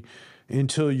gigafactory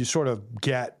until you sort of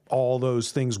get all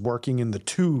those things working in the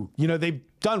 2. You know, they've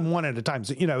done one at a time.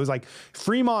 So, you know, it was like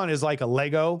Fremont is like a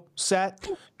Lego set.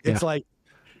 It's like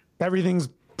everything's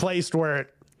placed where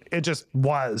it just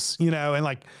was, you know, and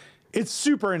like it's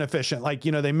super inefficient. Like,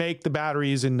 you know, they make the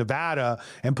batteries in Nevada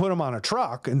and put them on a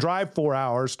truck and drive 4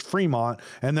 hours to Fremont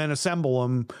and then assemble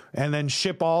them and then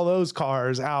ship all those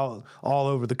cars out all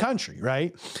over the country,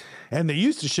 right? And they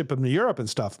used to ship them to Europe and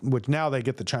stuff, which now they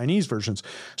get the Chinese versions.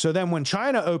 So then when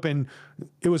China opened,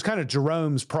 it was kind of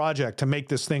Jerome's project to make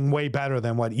this thing way better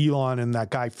than what Elon and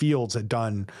that guy Fields had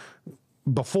done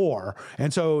before.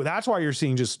 And so that's why you're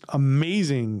seeing just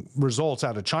amazing results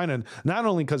out of China, not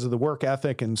only because of the work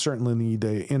ethic and certainly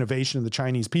the innovation of the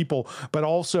Chinese people, but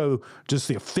also just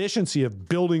the efficiency of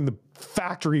building the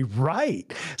factory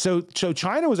right. So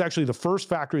China was actually the first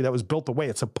factory that was built the way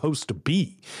it's supposed to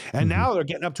be. And now they're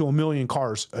getting up to 1 million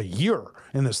cars a year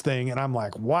in this thing. And I'm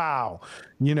like, wow,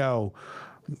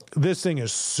 this thing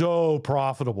is so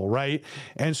profitable, right?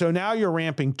 And so now you're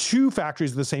ramping 2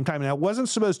 factories at the same time. Now, it wasn't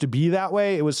supposed to be that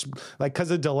way. It was like,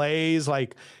 because of delays,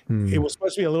 like it was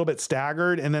supposed to be a little bit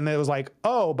staggered. And then it was like,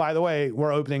 oh, by the way,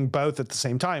 we're opening both at the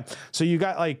same time. So you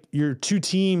got like your 2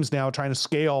 teams now trying to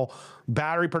scale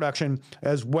battery production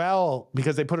as well,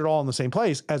 because they put it all in the same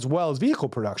place, as well as vehicle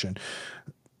production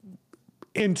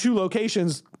in 2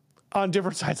 locations on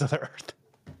different sides of the earth.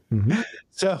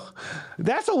 So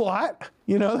that's a lot,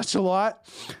 that's a lot.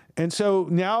 And so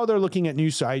now they're looking at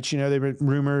new sites, they've been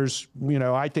rumors,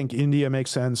 I think India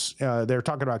makes sense. They're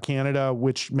talking about Canada,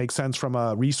 which makes sense from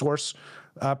a resource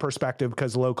perspective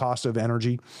because low cost of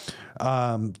energy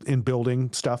in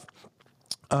building stuff.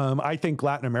 I think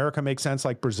Latin America makes sense,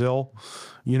 like Brazil.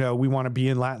 We want to be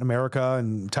in Latin America,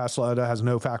 and Tesla has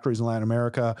no factories in Latin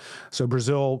America. So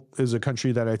Brazil is a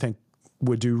country that I think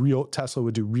Tesla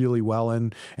would do really well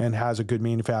in, and has a good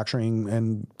manufacturing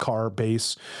and car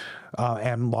base,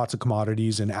 and lots of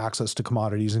commodities and access to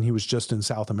commodities. And he was just in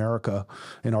South America,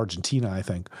 in Argentina, I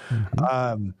think.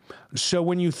 So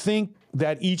when you think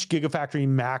that each gigafactory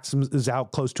max is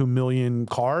out close to 1 million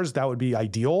cars, that would be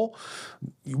ideal.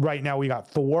 Right now we got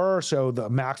 4. So the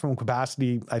maximum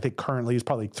capacity, I think currently is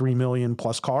probably 3 million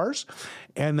plus cars.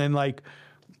 And then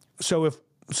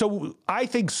So I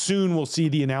think soon we'll see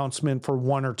the announcement for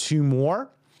 1 or 2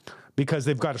 more, because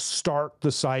they've got to start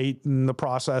the site and the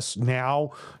process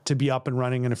now to be up and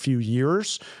running in a few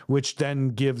years, which then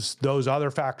gives those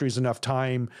other factories enough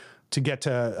time to get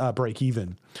to break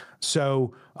even.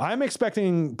 So I'm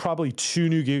expecting probably 2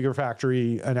 new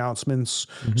gigafactory announcements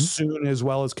soon, as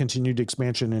well as continued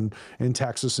expansion in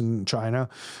Texas and China.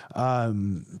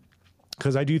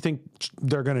 Because I do think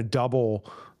they're going to double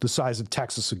the size of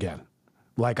Texas again.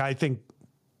 Like, I think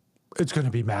it's going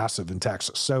to be massive in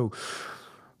Texas.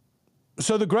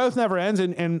 So the growth never ends,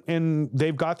 and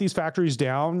they've got these factories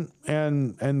down,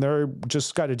 and they're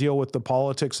just got to deal with the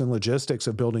politics and logistics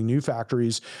of building new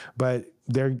factories. But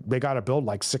they got to build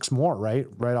like 6 more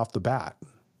right off the bat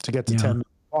to get to 10 million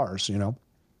cars.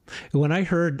 When I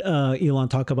heard Elon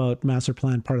talk about Master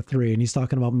Plan Part 3, and he's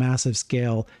talking about massive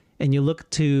scale, and you look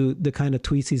to the kind of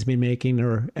tweets he's been making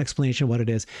or explanation of what it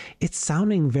is, it's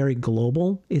sounding very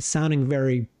global. It's sounding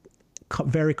very,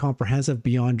 very comprehensive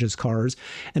beyond just cars.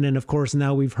 And then, of course,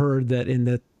 now we've heard that in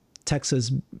the Texas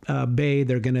Bay,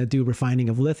 they're going to do refining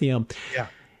of lithium. Yeah.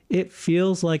 It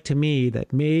feels like to me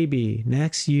that maybe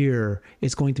next year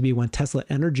is going to be when Tesla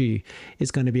Energy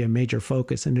is going to be a major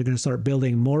focus, and they're going to start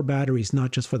building more batteries,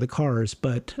 not just for the cars,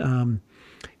 but,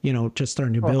 just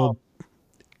starting to build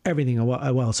everything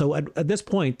well. So at this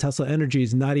point, Tesla Energy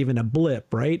is not even a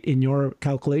blip, right? In your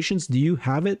calculations, do you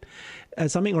have it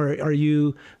as something, or are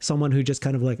you someone who just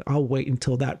kind of like, I'll wait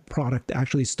until that product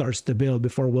actually starts to build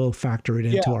before we'll factor it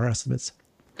into our estimates?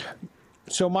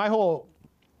 So my whole,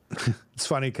 it's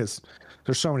funny because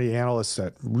there's so many analysts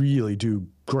that really do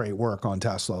great work on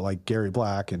Tesla, like Gary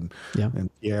Black and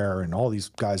Pierre and all these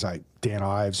guys, Dan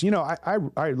Ives.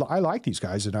 I like these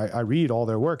guys, and I read all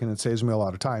their work, and it saves me a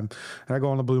lot of time. And I go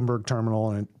on the Bloomberg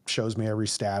terminal, and it shows me every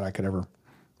stat I could ever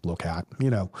look at.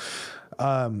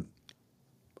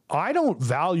 I don't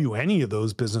value any of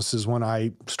those businesses when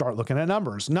I start looking at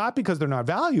numbers, not because they're not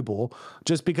valuable,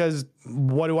 just because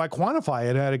what do I quantify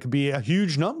it at? It could be a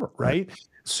huge number, right?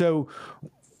 So,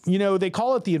 they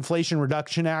call it the Inflation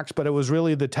Reduction Act, but it was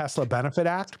really the Tesla Benefit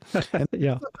Act. And the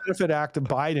Tesla Benefit Act of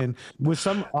Biden was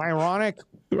some ironic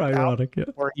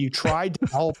where he tried to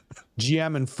help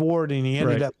GM and Ford, and he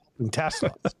ended up helping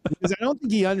Tesla. Because I don't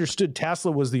think he understood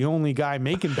Tesla was the only guy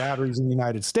making batteries in the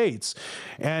United States.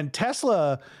 And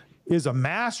Tesla is a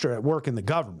master at working the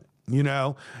government.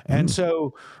 And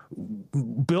so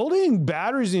building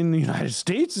batteries in the United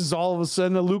States is all of a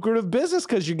sudden a lucrative business,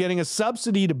 because you're getting a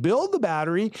subsidy to build the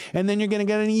battery, and then you're going to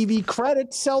get an EV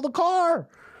credit to sell the car.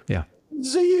 Yeah.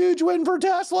 It's a huge win for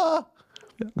Tesla.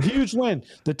 Huge win.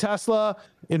 The Tesla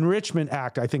Enrichment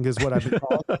Act, I think, is what I've been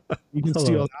called. You can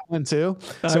steal that one too.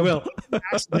 I will.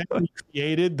 Accidentally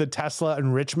created the Tesla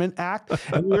Enrichment Act,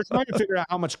 and we were trying to figure out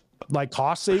how much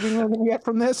cost saving we're going to get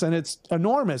from this, and it's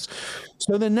enormous.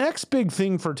 So the next big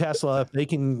thing for Tesla, if they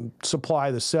can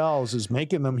supply the cells, is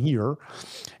making them here,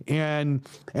 and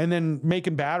then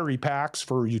making battery packs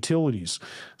for utilities.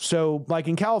 So like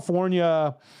in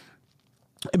California,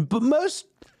 but most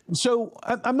So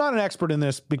I'm not an expert in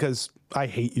this because I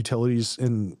hate utilities,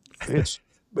 and it's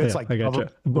like I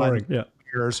gotcha. Boring. Yeah.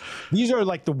 These are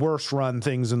like the worst run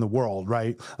things in the world,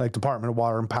 right? Like Department of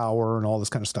Water and Power and all this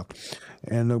kind of stuff.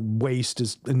 And the waste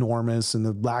is enormous, and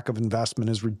the lack of investment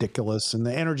is ridiculous, and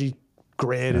the energy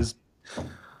grid is,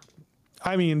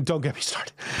 I mean, don't get me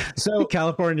started. So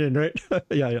Californian, right?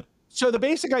 Yeah. So the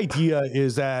basic idea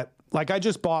is that, like, I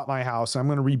just bought my house. I'm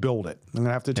going to rebuild it. I'm going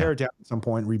to have to tear it down at some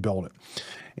point and rebuild it.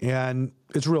 And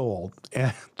it's real old.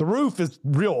 And the roof is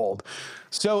real old.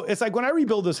 So it's like, when I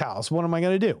rebuild this house, what am I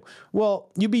going to do? Well,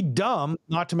 you'd be dumb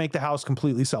not to make the house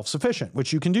completely self-sufficient,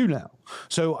 which you can do now.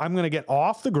 So I'm going to get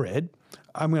off the grid.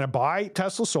 I'm going to buy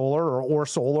Tesla solar or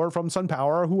solar from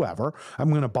SunPower or whoever. I'm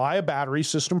going to buy a battery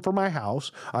system for my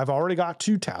house. I've already got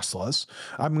 2 Teslas.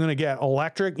 I'm going to get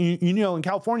electric. You know, in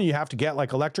California, you have to get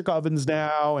like electric ovens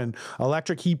now and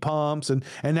electric heat pumps. And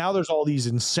now there's all these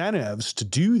incentives to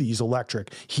do these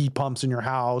electric heat pumps in your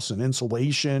house and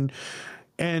insulation.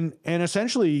 And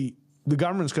essentially, the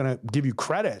government's going to give you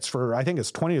credits for, I think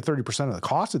it's 20 to 30% of the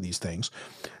cost of these things.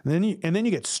 And then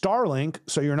you get Starlink,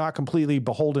 so you're not completely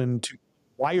beholden to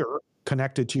wire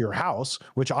connected to your house,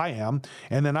 which I am.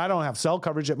 And then I don't have cell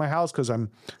coverage at my house because I'm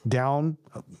down.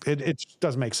 It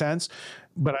doesn't make sense,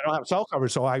 but I don't have cell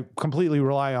coverage. So I completely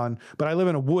rely on, but I live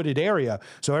in a wooded area.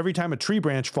 So every time a tree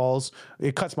branch falls,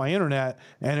 it cuts my internet.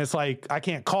 And it's like, I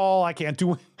can't call, I can't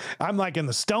do, I'm like in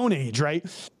the Stone Age, right?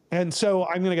 And so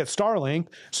I'm going to get Starlink.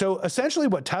 So essentially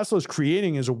what Tesla is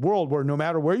creating is a world where no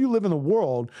matter where you live in the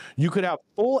world, you could have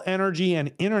full energy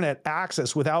and internet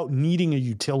access without needing a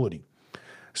utility.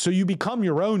 So you become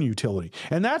your own utility.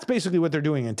 And that's basically what they're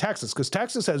doing in Texas, because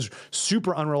Texas has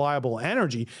super unreliable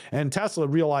energy, and Tesla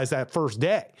realized that first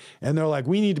day. And they're like,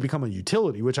 we need to become a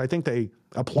utility, which I think they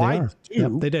applied to.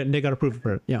 Yep, they did. They got approved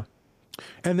for it. Yeah.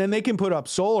 And then they can put up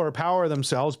solar power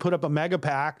themselves, put up a mega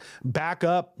pack, back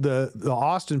up the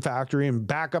Austin factory, and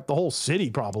back up the whole city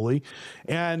probably.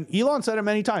 And Elon said it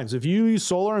many times, if you use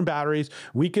solar and batteries,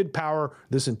 we could power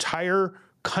this entire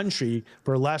country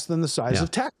for less than the size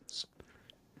of Texas.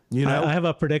 You know, I have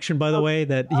a prediction, by the way,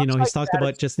 that, you know, he's talked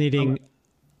about just needing.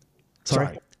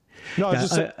 Sorry. No,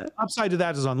 just upside to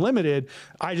that is unlimited.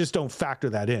 I just don't factor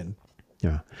that in.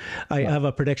 Yeah. I have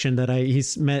a prediction that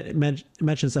he's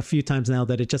mentions a few times now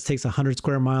that it just takes 100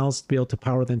 square miles to be able to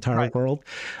power the entire world.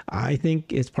 I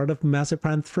think it's part of Master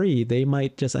Plan 3. They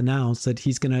might just announce that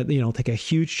he's going to, you know, take a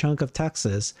huge chunk of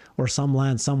Texas or some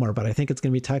land somewhere, but I think it's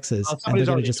going to be Texas. And they're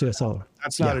going to just do a solar.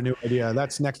 That's not a new idea.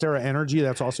 That's NextEra Energy.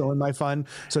 That's also in my fund.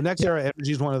 So NextEra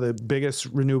Energy is one of the biggest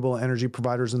renewable energy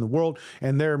providers in the world,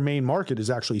 and their main market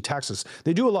is actually Texas.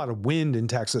 They do a lot of wind in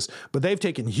Texas, but they've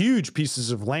taken huge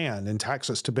pieces of land in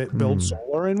Texas to build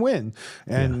solar and wind.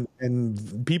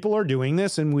 And people are doing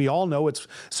this, and we all know it's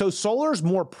so solar is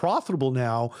more profitable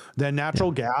now than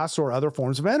natural gas or other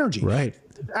forms of energy. Right.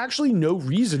 There's actually no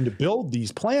reason to build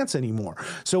these plants anymore.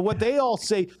 So what they all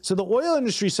say, so the oil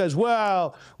industry says,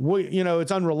 well, you know,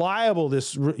 it's unreliable,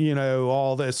 this, you know,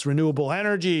 all this renewable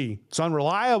energy, it's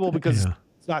unreliable because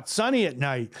it's not sunny at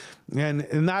night.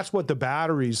 And that's what the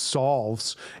batteries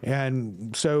solves.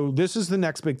 And so this is the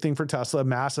next big thing for Tesla,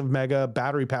 massive mega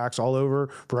battery packs all over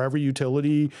for every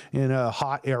utility in a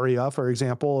hot area, for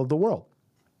example, of the world.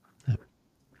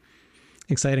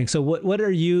 Exciting. So what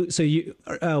are you, so you,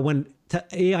 when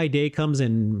AI Day comes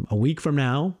in a week from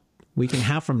now, week and a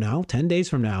half from now, 10 days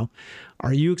from now,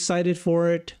 are you excited for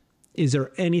it? Is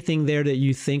there anything there that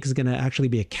you think is going to actually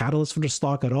be a catalyst for the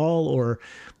stock at all? Or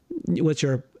what's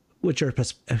your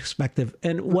perspective?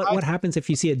 And what happens if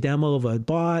you see a demo of a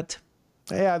bot?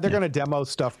 Yeah, they're going to demo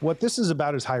stuff. What this is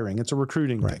about is hiring. It's a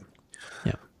recruiting thing.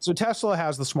 Yeah. So Tesla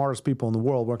has the smartest people in the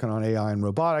world working on AI and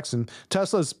robotics, and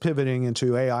Tesla's pivoting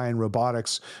into AI and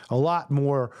robotics a lot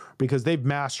more because they've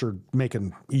mastered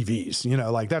making EVs. You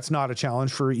know, like that's not a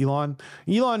challenge for Elon.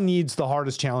 Elon needs the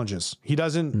hardest challenges. He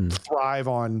doesn't thrive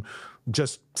on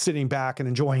just sitting back and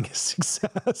enjoying his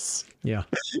success. Yeah.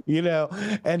 You know,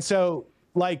 and so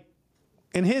like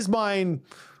in his mind,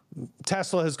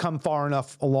 Tesla has come far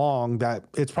enough along that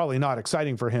it's probably not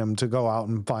exciting for him to go out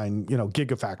and find, you know,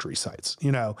 gigafactory sites, you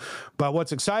know. But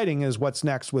what's exciting is what's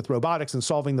next with robotics and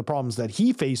solving the problems that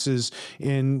he faces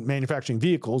in manufacturing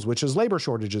vehicles, which is labor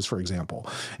shortages, for example,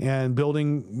 and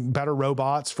building better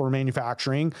robots for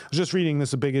manufacturing. I was just reading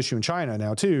this, a big issue in China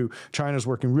now too. China's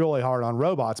working really hard on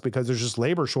robots because there's just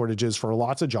labor shortages for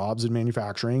lots of jobs in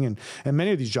manufacturing, and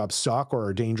many of these jobs suck or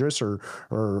are dangerous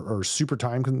or super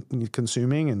time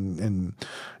consuming. And,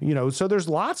 you know, so there's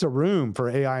lots of room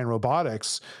for AI and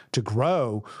robotics to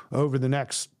grow over the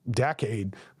next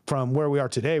decade from where we are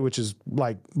today, which is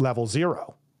like level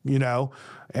 0, you know?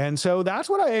 And so that's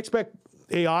what I expect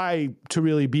AI to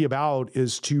really be about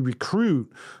is to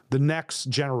recruit the next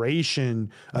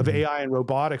generation of AI and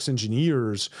robotics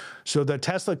engineers so that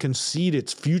Tesla can seed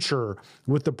its future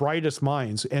with the brightest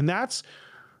minds. And that's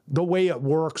the way it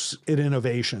works in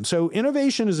innovation. So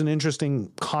innovation is an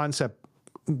interesting concept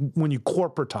when you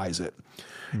corporatize it.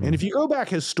 And if you go back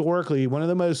historically, one of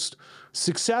the most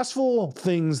successful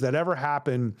things that ever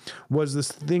happened was this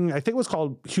thing, I think it was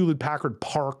called Hewlett-Packard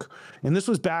Park. And this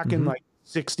was back in like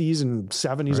 60s and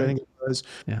 70s, I think it was.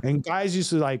 Yeah. And guys used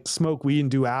to like smoke weed and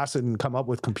do acid and come up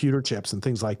with computer chips and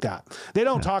things like that. They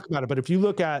don't talk about it, but if you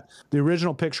look at the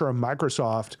original picture of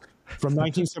Microsoft from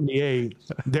 1978,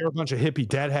 they're a bunch of hippie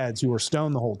deadheads who were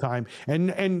stoned the whole time.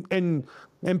 And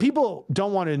people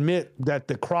don't want to admit that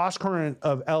the cross current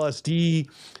of LSD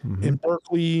in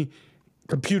Berkeley,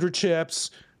 computer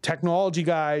chips, technology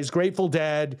guys, Grateful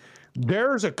Dead,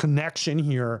 there's a connection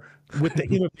here with the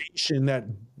innovation that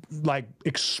like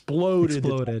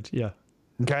exploded. Yeah.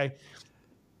 Okay.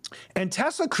 And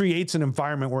Tesla creates an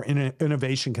environment where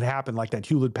innovation can happen, like that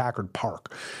Hewlett-Packard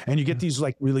Park. And you get these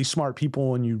like really smart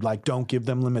people and you like don't give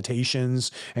them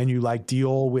limitations and you like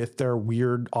deal with their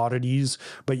weird oddities,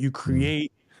 but you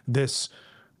create this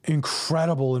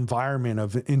incredible environment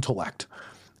of intellect.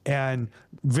 And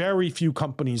very few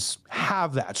companies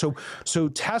have that. So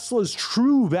Tesla's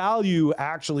true value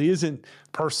actually isn't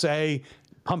per se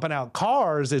pumping out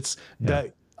cars. It's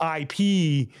the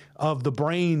IP of the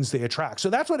brains they attract.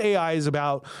 So that's what AI is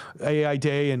about, AI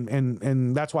Day,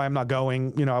 and that's why I'm not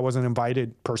going. You know, I wasn't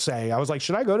invited per se. I was like,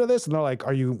 should I go to this? And they're like,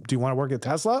 do you want to work at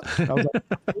Tesla? I was like,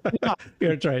 yeah,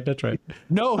 that's right. That's right.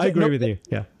 No, I agree with you.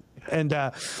 Yeah. And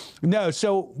no,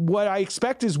 so what I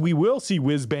expect is we will see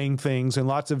whiz bang things and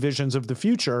lots of visions of the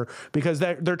future because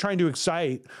they're trying to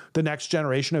excite the next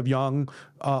generation of young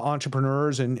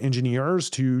entrepreneurs and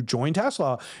engineers to join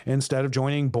Tesla instead of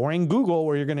joining boring Google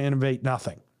where you're going to innovate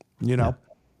nothing, you know?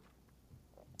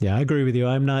 Yeah, I agree with you.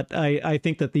 I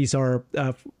think that these are,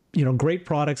 great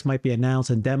products might be announced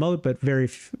and demoed, but very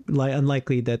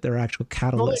unlikely that they're actual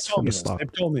catalysts for the stock. They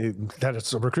told me that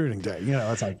it's a recruiting day. You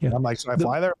know, it's like, I'm like, should I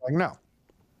fly there? I'm like,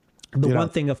 no. The one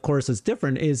thing, of course, is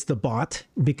different is the bot,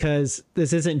 because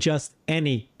this isn't just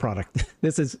any product.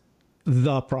 This is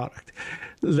the product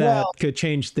that could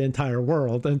change the entire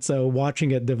world. And so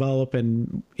watching it develop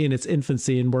and in its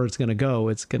infancy and where it's going to go,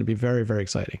 it's going to be very, very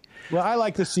exciting. Well, I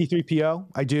like the C-3PO.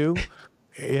 I do.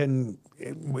 And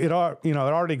it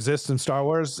already exists in Star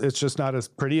Wars. It's just not as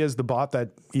pretty as the bot that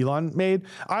Elon made.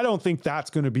 I don't think that's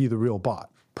going to be the real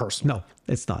bot, personally. No,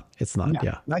 it's not. It's not.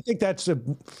 Yeah. And I think I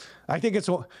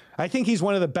think he's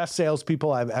one of the best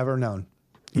salespeople I've ever known,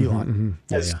 Elon.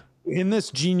 In this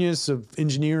genius of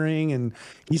engineering, and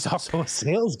he's also a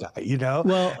sales guy, you know?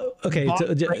 Well, okay.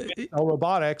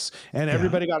 Robotics, and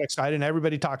everybody got excited and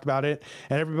everybody talked about it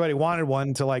and everybody wanted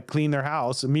one to like clean their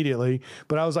house immediately.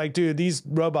 But I was like, dude, these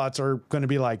robots are going to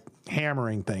be like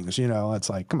hammering things, you know? It's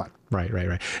like, come on.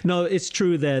 Right. No, it's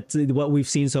true that what we've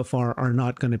seen so far are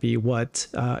not going to be what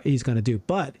he's going to do.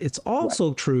 But it's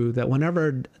also true that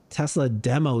whenever Tesla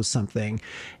demos something,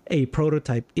 a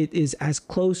prototype, it is as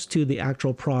close to the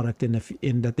actual product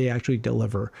in that they actually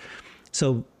deliver.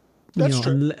 So, that's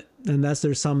true. Unless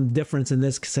there's some difference in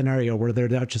this scenario where they're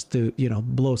not just to,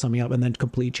 blow something up and then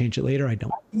completely change it later, I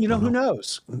don't. Who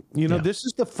knows? This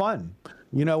is the fun.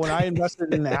 When I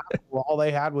invested in Apple, all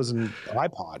they had was an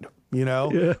iPod,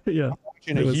 Yeah.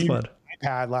 It was fun.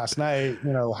 iPad last night,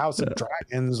 House of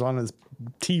Dragons on his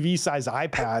TV-sized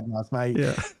iPad last night.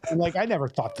 Yeah. And like, I never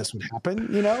thought this would happen,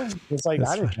 It's like,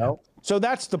 I didn't know. So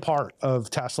that's the part of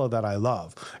Tesla that I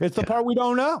love. It's the part we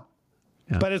don't know.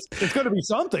 Yeah. But it's going to be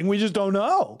something. We just don't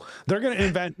know. They're going to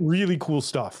invent really cool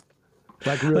stuff.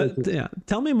 Like really cool.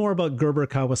 Tell me more about Gerber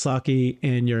Kawasaki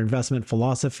and your investment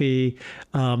philosophy.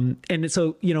 And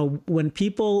so, when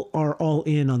people are all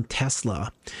in on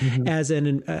Tesla as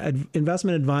an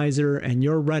investment advisor, and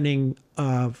you're running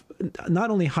not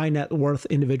only high net worth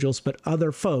individuals, but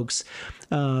other folks,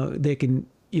 they can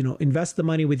invest the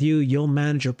money with you, you'll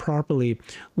manage it properly.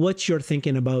 What's your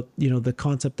thinking about, the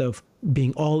concept of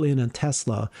being all in on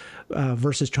Tesla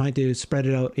versus trying to spread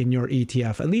it out in your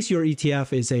ETF? At least your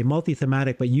ETF is a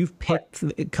multi-thematic, but you've picked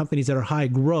companies that are high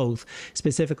growth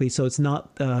specifically. So it's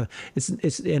not,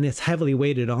 it's heavily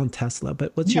weighted on Tesla.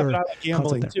 But what's your but I like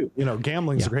gambling too?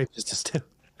 Gambling's a great business too.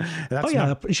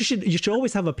 You should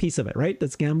always have a piece of it, right?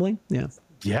 That's gambling. Yeah.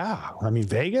 Yeah, I mean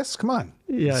Vegas. Come on,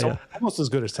 almost as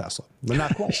good as Tesla, but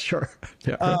not quite. Sure.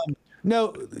 Yeah.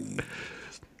 No.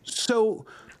 So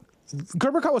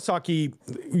Gerber Kawasaki,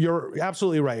 you're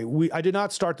absolutely right. I did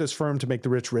not start this firm to make the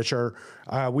rich richer.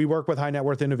 We work with high net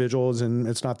worth individuals, and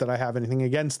it's not that I have anything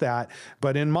against that.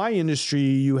 But in my industry,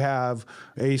 you have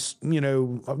there's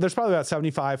probably about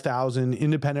 75,000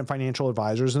 independent financial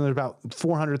advisors, and there's about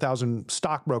 400,000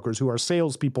 stockbrokers who are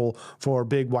salespeople for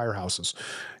big wirehouses.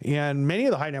 And many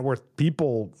of the high net worth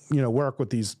people, work with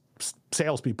these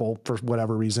salespeople for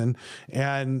whatever reason.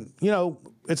 And,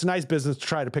 it's a nice business to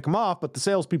try to pick them off, but the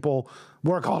salespeople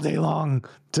work all day long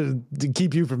to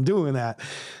keep you from doing that.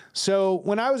 So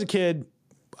when I was a kid,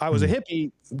 I was a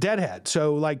hippie deadhead.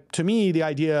 So like, to me, the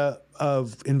idea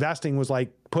of investing was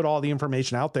like, put all the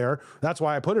information out there. That's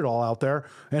why I put it all out there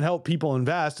and help people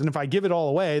invest. And if I give it all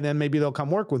away, then maybe they'll come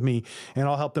work with me and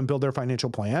I'll help them build their financial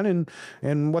plan.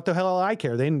 And what the hell I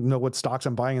care? They know what stocks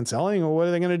I'm buying and selling, or what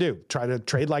are they going to do? Try to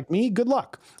trade like me? Good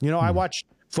luck. I watched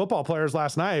football players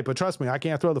last night, but trust me, I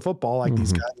can't throw the football like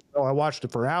these guys. I watched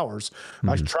it for hours.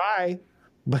 I should try.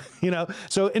 But,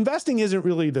 so investing isn't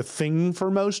really the thing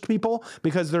for most people,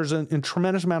 because there's a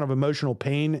tremendous amount of emotional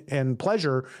pain and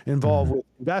pleasure involved with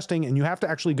investing. And you have to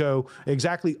actually go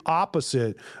exactly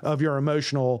opposite of your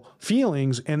emotional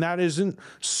feelings. And that isn't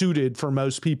suited for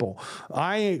most people.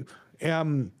 I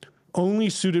am only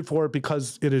suited for it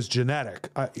because it is genetic.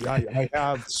 I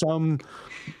have some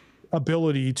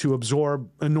ability to absorb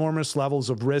enormous levels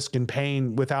of risk and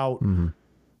pain without,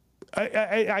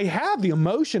 I have the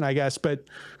emotion, I guess, but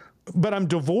I'm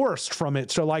divorced from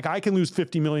it. So like, I can lose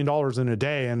 $50 million in a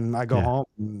day and I go home,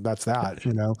 and that's that,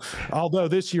 although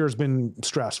this year has been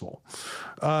stressful.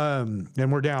 And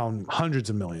we're down hundreds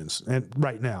of millions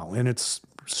right now, and it's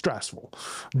stressful,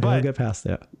 but we'll get past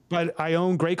that. But I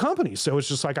own great companies. So it's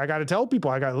just like, I got to tell people,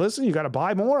 I got to listen, you got to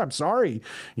buy more. I'm sorry.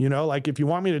 Like, if you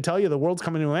want me to tell you the world's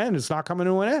coming to an end, it's not coming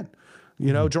to an end.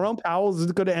 Jerome Powell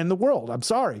is going to end the world. I'm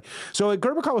sorry. So at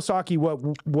Gerber Kawasaki,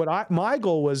 my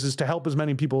goal is to help as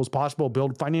many people as possible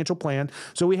build a financial plan.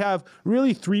 So we have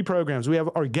really 3 programs. We have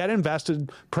our Get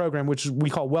Invested program, which we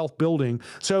call wealth building.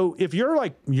 So if you're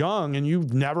like young and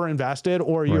you've never invested,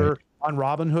 or you're on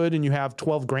Robinhood and you have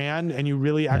 12 grand and you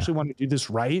really actually want to do this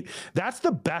right, that's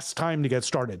the best time to get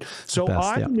started. So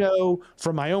I know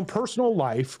from my own personal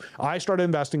life, I started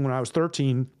investing when I was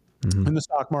 13 in the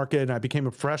stock market, and I became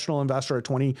a professional investor at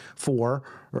 24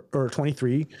 or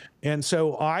 23. And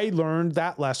so I learned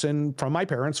that lesson from my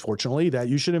parents, fortunately, that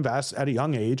you should invest at a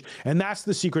young age. And that's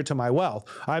the secret to my wealth.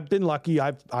 I've been lucky.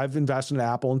 I've invested in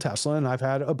Apple and Tesla, and I've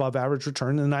had above average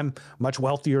return, and I'm much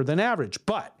wealthier than average.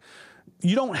 But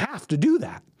you don't have to do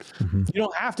that. You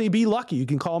don't have to be lucky. You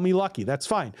can call me lucky. That's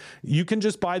fine. You can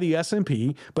just buy the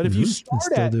S&P. But if you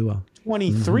start at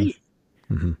 23,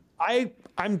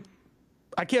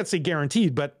 I can't say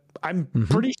guaranteed, but I'm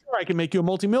pretty sure I can make you a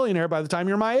multimillionaire by the time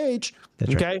you're my age.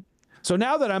 That's okay. Right. So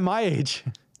now that I'm my age,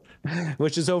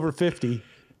 which is over 50,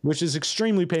 which is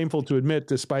extremely painful to admit,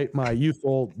 despite my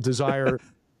youthful desire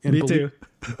and Me belief.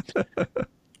 too.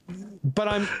 But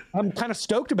I'm kind of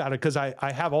stoked about it, because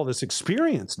I have all this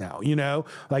experience now,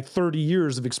 like 30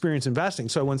 years of experience investing.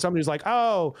 So when somebody's like,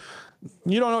 oh,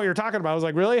 you don't know what you're talking about, I was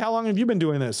like, really? How long have you been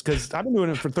doing this? Because I've been doing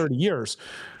it for 30 years.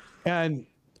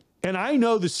 And I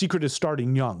know the secret is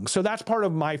starting young. So that's part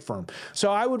of my firm.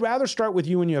 So I would rather start with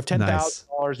you when you have $10,000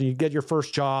 and you get your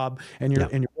first job, and you're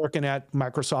working at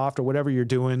Microsoft or whatever you're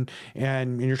doing,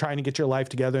 and you're trying to get your life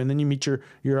together, and then you meet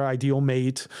your ideal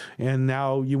mate, and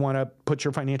now you want to put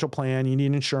your financial plan, you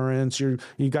need insurance,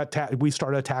 we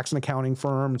started a tax and accounting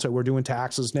firm, so we're doing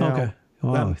taxes now. Okay.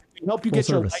 Wow. Help you get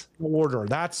your life in order.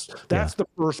 That's the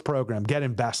first program, Get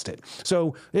Invested.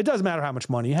 So it doesn't matter how much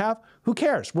money you have. Who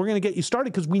cares? We're going to get you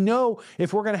started, because we know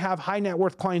if we're going to have high net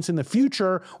worth clients in the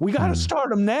future, we got to start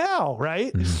them now,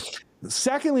 right?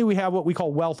 Secondly, we have what we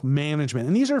call wealth management.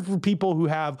 And these are for people who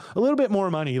have a little bit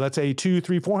more money, let's say 200,000,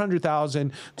 300,000,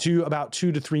 400,000 to about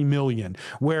 2 to 3 million,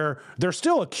 where they're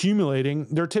still accumulating.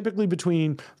 They're typically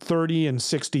between 30 and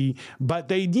 60, but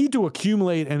they need to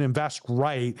accumulate and invest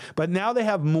right. But now they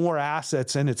have more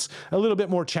assets, and it's a little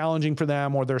bit more challenging for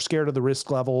them, or they're scared of the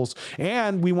risk levels.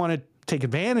 And we want to take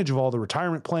advantage of all the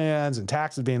retirement plans and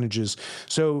tax advantages.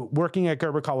 So working at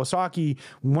Gerber Kawasaki,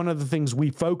 one of the things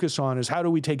we focus on is how do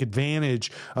we take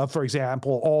advantage of, for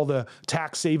example, all the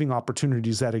tax saving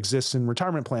opportunities that exist in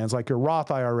retirement plans, like your Roth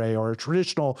IRA or a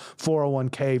traditional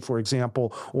 401k, for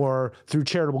example, or through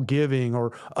charitable giving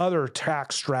or other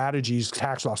tax strategies,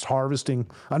 tax loss harvesting,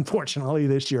 unfortunately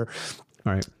this year.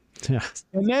 All right. Yeah.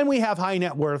 And then we have high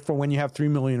net worth for when you have 3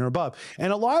 million or above.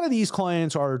 And a lot of these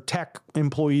clients are tech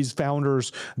employees,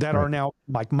 founders that are now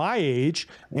like my age,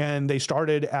 and they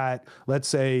started at, let's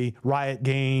say, Riot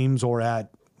Games or at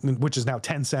which is now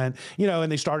 10 cent, you know,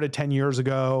 and they started 10 years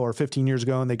ago or 15 years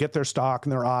ago, and they get their stock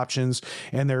and their options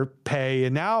and their pay.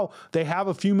 And now they have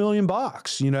a few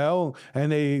 $1,000,000, you know,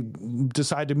 and they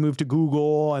decide to move to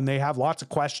Google, and they have lots of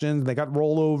questions. They got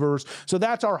rollovers. So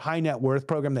that's our high net worth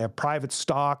program. They have private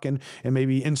stock and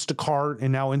maybe Instacart,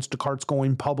 and now Instacart's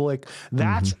going public.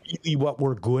 That's really what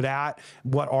we're good at.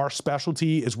 What our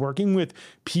specialty is, working with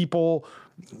people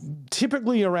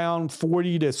typically around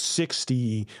 40 to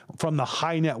 60 from the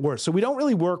high net worth. So we don't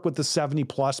really work with the 70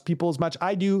 plus people as much.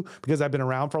 I do because I've been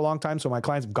around for a long time, so my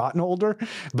clients have gotten older,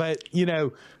 but you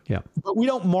know, but we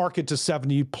don't market to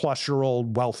 70 plus year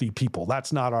old wealthy people.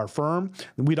 That's not our firm.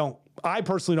 I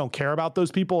personally don't care about those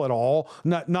people at all.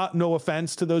 No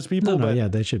offense to those people, but yeah,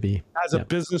 they should be. As a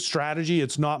business strategy,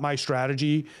 it's not my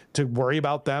strategy to worry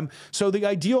about them. So the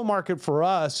ideal market for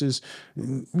us is,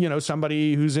 you know,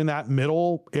 somebody who's in that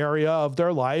middle area of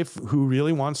their life who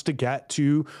really wants to get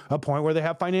to a point where they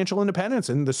have financial independence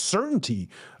and the certainty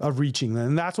of reaching them.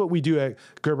 And that's what we do at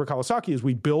Gerber Kawasaki, is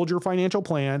we build your financial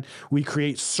plan, we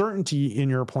create certainty in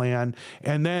your plan,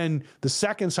 and then the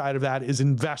second side of that is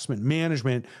investment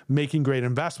management, making great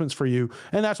investments for you.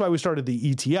 And that's why we started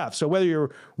the ETF. So whether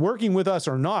you're working with us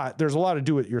or not, there's a lot of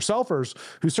do-it-yourselfers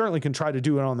who certainly can try to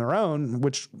do it on their own,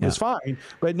 which is fine.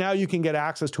 But now you can get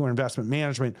access to our investment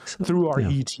management through our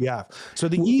ETF. So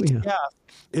the ETF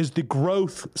is the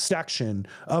growth section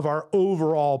of our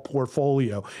overall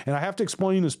portfolio. And I have to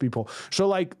explain this to people. So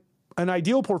like, an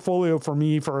ideal portfolio for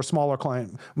me, for a smaller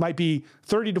client, might be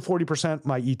 30 to 40%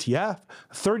 my ETF,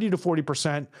 30 to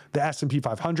 40% the S&P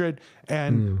 500,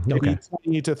 and maybe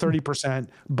 20 to 30%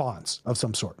 bonds of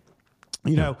some sort.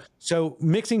 You know, so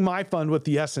mixing my fund with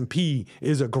the S&P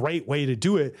is a great way to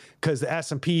do it, because the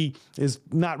S&P is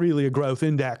not really a growth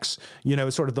index, you know,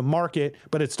 sort of the market,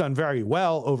 but it's done very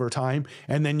well over time.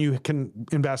 And then you can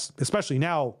invest, especially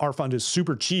now, our fund is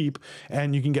super cheap,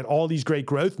 and you can get all these great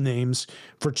growth names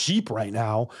for cheap right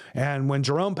now. And when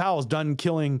Jerome Powell's done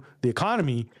killing the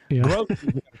economy, growth is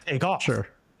going to take off.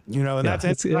 You know, and that's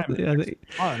it's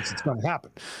going to happen.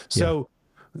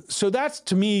 So that's,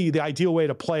 to me, the ideal way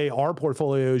to play our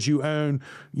portfolio is you own,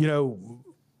 you know,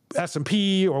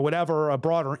 S&P or whatever, a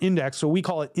broader index. So we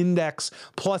call it index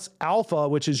plus alpha,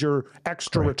 which is your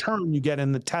extra return you get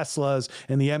in the Teslas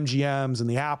and the MGMs and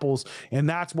the Apples. And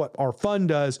that's what our fund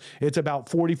does. It's about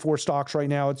 44 stocks right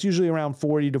now. It's usually around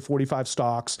 40 to 45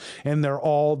 stocks. And they're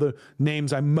all the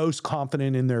names I'm most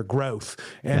confident in their growth.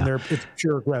 And it's a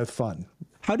pure growth fund.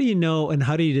 How do you know, and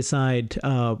how do you decide?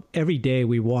 Every day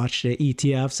we watch the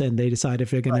ETFs and they decide if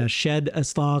they're going to shed a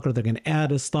stock or they're going to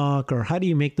add a stock, or how do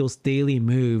you make those daily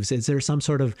moves? Is there some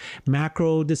sort of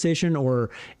macro decision,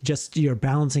 or just you're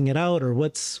balancing it out, or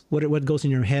what goes in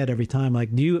your head every time? Like,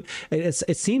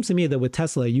 it seems to me that with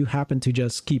Tesla, you happen to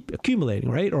just keep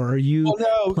accumulating, right? Or are you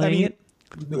planning it?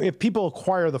 If people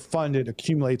acquire the fund, it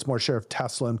accumulates more share of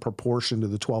Tesla in proportion to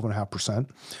the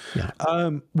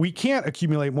 12.5%. We can't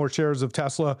accumulate more shares of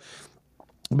Tesla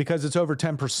because it's over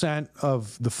 10%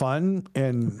 of the fund,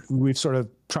 and we've sort of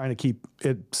trying to keep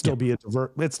it still be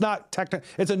it's not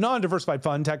it's a non-diversified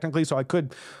fund technically. So I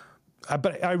could,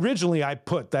 but originally I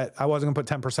put that I wasn't gonna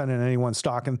put 10% in any one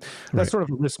stock, and that's sort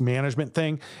of a risk management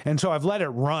thing. And so I've let it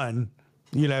run,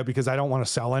 you know, because I don't want to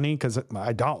sell any, because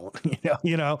I don't,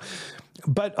 you know.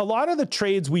 But a lot of the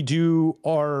trades we do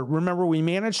are, remember, we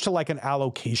manage to like an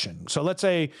allocation. So let's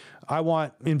say I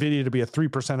want NVIDIA to be a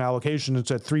 3% allocation. It's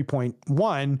at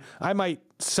 3.1. I might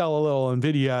sell a little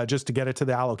NVIDIA just to get it to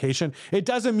the allocation. It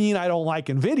doesn't mean I don't like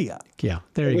NVIDIA. Yeah,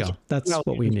 there you go. That's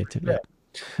what we need to do.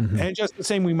 And just the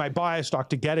same, we might buy a stock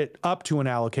to get it up to an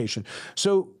allocation.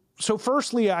 So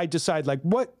firstly, I decide like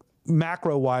what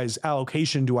macro-wise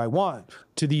allocation do I want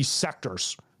to these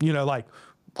sectors, you know, like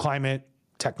climate,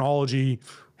 technology,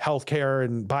 healthcare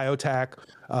and biotech,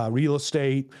 real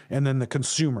estate, and then the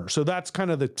consumer. So that's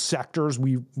kind of the sectors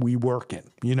we work in,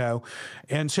 you know.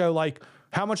 And so like,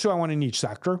 how much do I want in each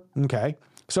sector? Okay.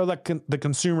 So like the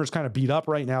consumer is kind of beat up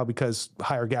right now because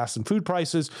higher gas and food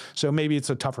prices. So maybe it's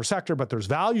a tougher sector, but there's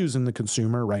values in the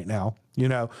consumer right now, you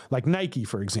know, like Nike,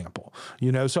 for example,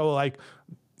 you know. So like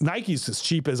Nike's as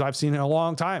cheap as I've seen in a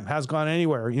long time, has gone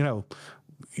anywhere, you know.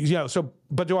 So,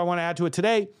 but do I want to add to it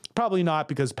today? Probably not,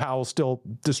 because Powell's still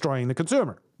destroying the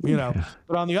consumer, you know.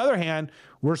 But on the other hand,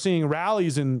 we're seeing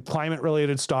rallies in climate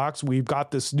related stocks. We've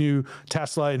got this new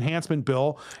Tesla enhancement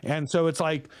bill. And so it's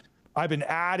like, I've been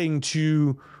adding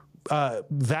to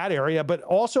that area, but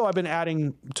also I've been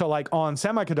adding to like on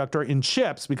semiconductor in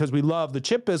chips, because we love the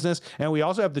chip business. And we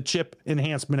also have the Chip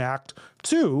Enhancement Act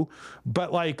too.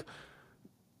 But like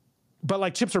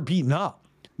chips are beaten up,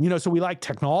 you know, so we like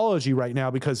technology right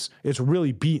now because it's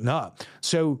really beaten up.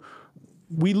 So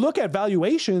we look at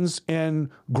valuations and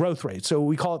growth rates. So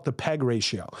we call it the PEG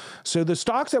ratio. So the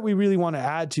stocks that we really want to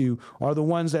add to are the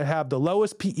ones that have the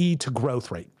lowest PE to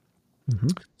growth rate. Mm-hmm.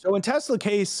 So in Tesla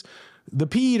case, the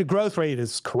PE to growth rate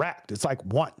is correct. It's like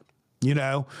 1, you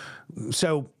know?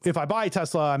 So if I buy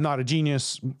Tesla, I'm not a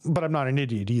genius, but I'm not an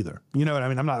idiot either. You know what I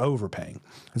mean? I'm not overpaying.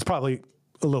 It's probably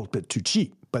a little bit too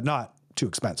cheap, but not too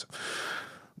expensive.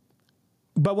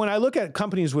 But when I look at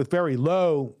companies with very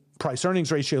low price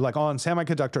earnings ratio, like On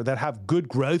Semiconductor, that have good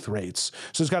growth rates,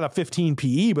 so it's got a 15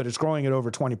 PE, but it's growing at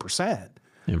over 20%.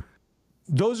 Yeah.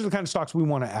 Those are the kind of stocks we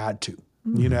want to add to,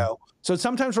 you know? So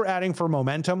sometimes we're adding for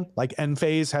momentum, like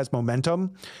Enphase has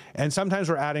momentum, and sometimes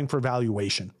we're adding for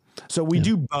valuation. So we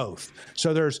do both.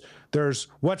 So there's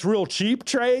what's real cheap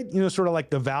trade, you know, sort of like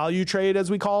the value trade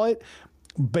as we call it,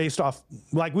 based off,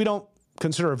 like we don't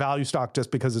consider a value stock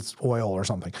just because it's oil or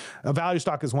something. A value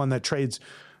stock is one that trades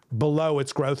below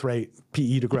its growth rate,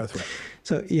 PE to growth rate.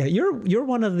 So yeah, you're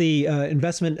one of the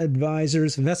investment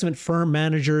advisors, investment firm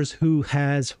managers who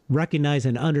has recognized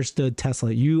and understood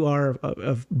Tesla. You are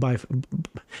by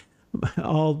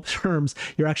all terms,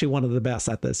 you're actually one of the best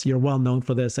at this. You're well known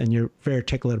for this, and you're very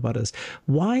articulate about this.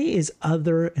 Why is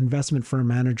other investment firm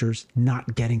managers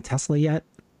not getting Tesla yet?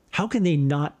 How can they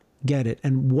not get it?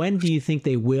 And when do you think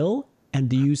they will? And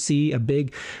do you see a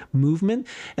big movement?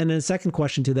 And then the second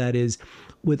question to that is,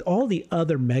 with all the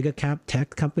other mega cap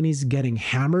tech companies getting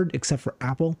hammered, except for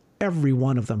Apple, every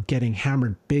one of them getting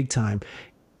hammered big time,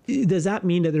 does that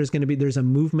mean that there's a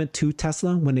movement to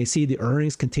Tesla when they see the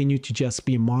earnings continue to just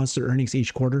be monster earnings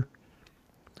each quarter?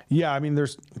 Yeah, I mean,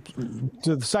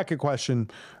 to the second question,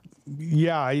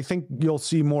 yeah, I think you'll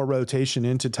see more rotation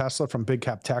into Tesla from big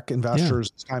cap tech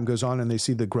investors as time goes on and they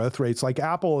see the growth rates. Like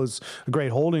Apple is a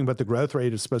great holding, but the growth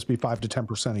rate is supposed to be 5 to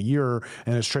 10% a year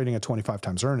and it's trading at 25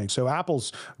 times earnings. So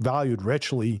Apple's valued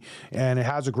richly and it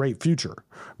has a great future.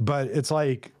 But it's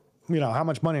like, you know, how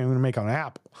much money I'm going to make on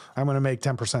Apple? I'm going to make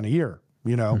 10% a year,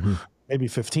 you know, maybe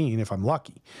 15 if I'm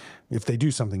lucky, if they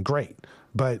do something great.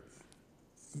 But,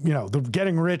 you know, the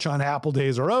getting rich on Apple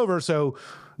days are over. So,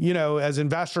 you know, as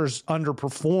investors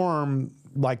underperform,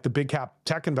 like the big cap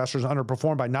tech investors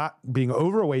underperform by not being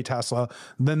overweight Tesla,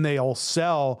 then they'll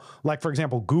sell, like, for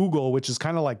example, Google, which is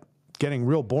kind of like getting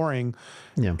real boring,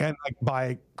 and like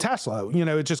buy Tesla. You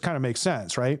know, it just kind of makes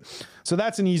sense, right? So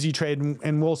that's an easy trade,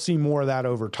 and we'll see more of that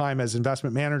over time as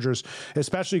investment managers,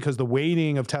 especially because the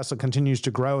weighting of Tesla continues to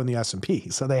grow in the S&P.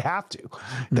 So they have to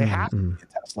get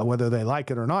Tesla, whether they like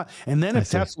it or not. And then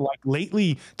if Tesla, like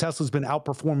lately, Tesla's been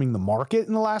outperforming the market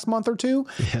in the last month or two,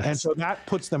 and so that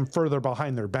puts them further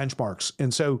behind their benchmarks,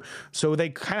 and so they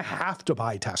kind of have to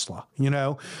buy Tesla. You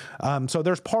know, so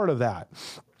there's part of that.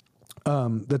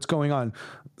 That's going on.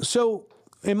 So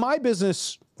in my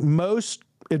business, most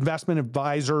investment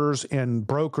advisors and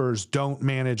brokers don't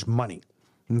manage money.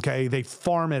 Okay. They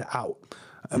farm it out.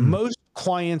 Most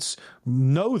clients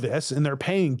know this and they're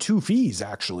paying 2 fees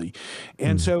actually.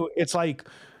 And so it's like,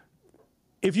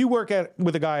 if you work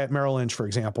with a guy at Merrill Lynch, for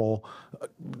example,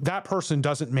 that person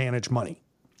doesn't manage money.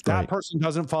 That person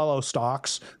doesn't follow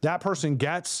stocks. That person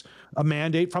gets a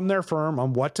mandate from their firm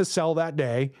on what to sell that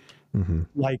day.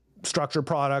 Like structured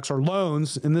products or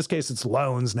loans. In this case, it's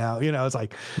loans now. You know, it's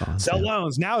like sell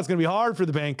loans. Now it's going to be hard for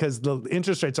the bank because the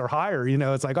interest rates are higher. You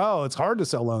know, it's like, oh, it's hard to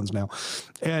sell loans now.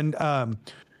 And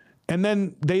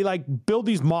then they like build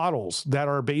these models that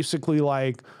are basically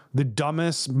like the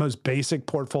dumbest, most basic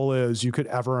portfolios you could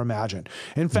ever imagine.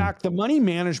 In fact, the money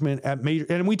management at major,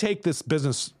 and we take this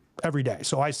business every day.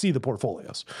 So I see the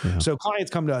portfolios. So clients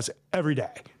come to us every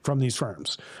day from these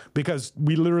firms because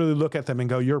we literally look at them and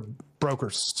go, your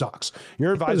broker sucks.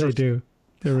 Your advisor, they do.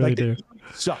 They really do. They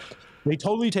suck. They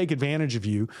totally take advantage of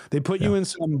you. They put you in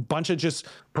some bunch of just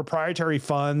proprietary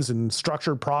funds and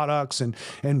structured products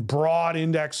and broad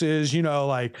indexes, you know,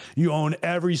 like you own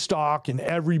every stock and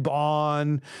every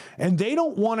bond, and they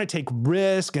don't want to take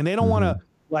risk, and they don't want to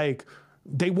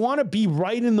they want to be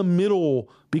right in the middle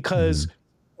because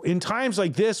in times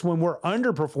like this, when we're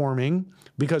underperforming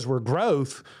because we're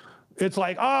growth, it's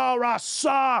like, oh, Ross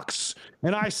sucks.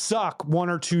 And I suck 1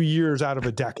 or 2 years out of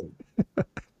a decade.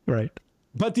 Right.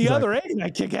 But the other 8, I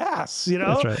kick ass, you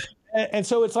know? That's right. And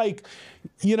so it's like,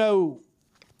 you know,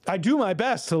 I do my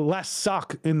best to less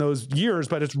suck in those years,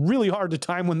 but it's really hard to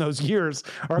time when those years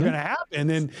are going to happen.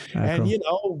 And you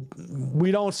know, we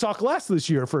don't suck less this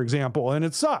year, for example, and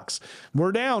it sucks.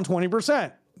 We're down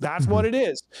 20%. That's what it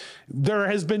is. There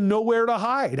has been nowhere to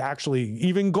hide, actually.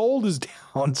 Even gold is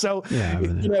down. So,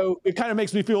 you know, it kind of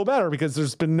makes me feel better because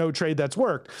there's been no trade that's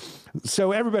worked.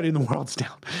 So everybody in the world's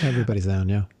down. Everybody's down,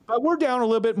 yeah. But we're down a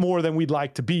little bit more than we'd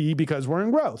like to be because we're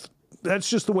in growth. That's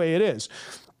just the way it is.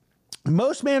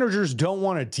 most managers don't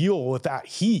want to deal with that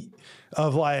heat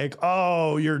of like,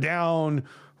 oh, you're down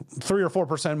 3 or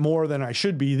 4% more than I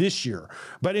should be this year.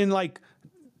 But in like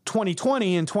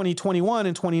 2020 and 2021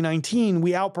 and 2019,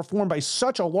 we outperformed by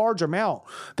such a large amount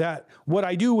that what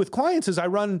I do with clients is I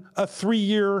run a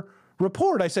 3-year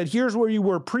report. I said, here's where you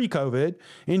were pre-COVID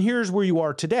and here's where you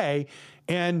are today.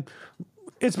 And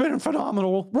it's been a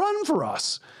phenomenal run for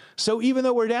us. So even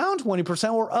though we're down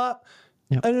 20%, we're up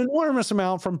an enormous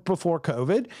amount from before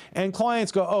COVID. And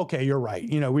clients go, okay, you're right.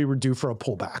 You know, we were due for a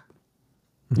pullback.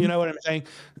 You know what I'm saying?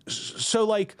 So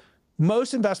like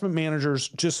most investment managers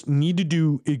just need to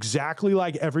do exactly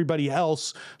like everybody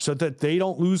else so that they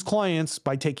don't lose clients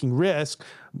by taking risk,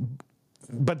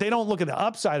 but they don't look at the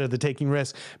upside of the taking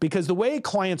risk, because the way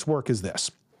clients work is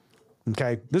this.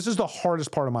 Okay. This is the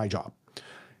hardest part of my job.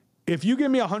 If you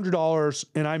give me $100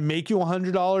 and I make you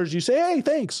 $100, you say, hey,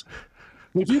 thanks.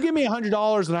 If you give me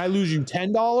 $100 and I lose you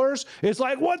 $10, it's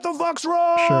like, what the fuck's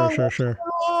wrong? Sure.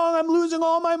 Wrong? I'm losing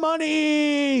all my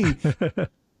money.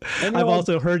 And I've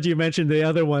also heard you mention the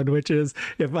other one, which is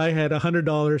if I had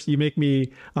 $100, you make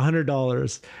me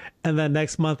 $100, and then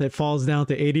next month it falls down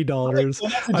to $80.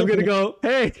 I'm going to go,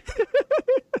 hey.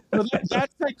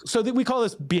 So we call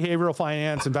this behavioral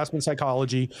finance, investment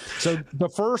psychology. So the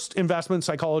first investment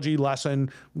psychology lesson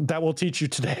that we'll teach you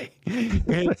today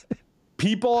is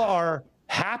people are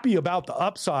happy about the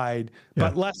upside,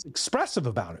 but less expressive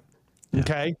about it.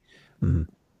 Okay. Mm-hmm.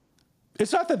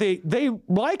 It's not that they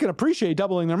like and appreciate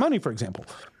doubling their money, for example,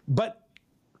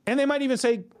 and they might even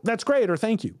say, that's great, or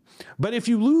thank you. But if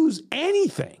you lose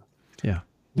anything,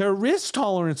 their risk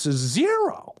tolerance is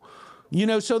zero. You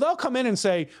know, so they'll come in and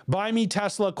say, buy me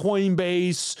Tesla,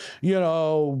 Coinbase, you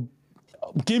know,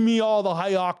 give me all the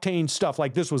high octane stuff.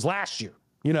 Like this was last year,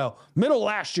 you know, middle of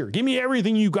last year, give me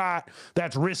everything you got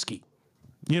that's risky,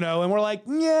 you know? And we're like,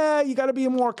 yeah, you got to be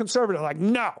more conservative. Like,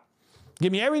 no,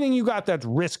 give me everything you got that's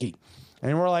risky.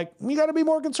 And we're like, you got to be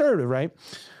more conservative, right?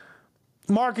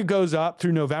 Market goes up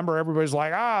through November. Everybody's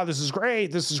like, this is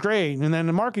great. This is great. And then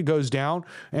the market goes down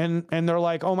and they're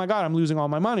like, oh my God, I'm losing all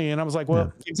my money. And I was like,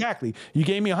 well, exactly. You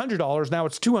gave me $100. Now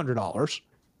it's $200.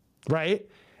 Right.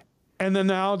 And then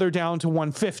now they're down to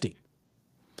 $150.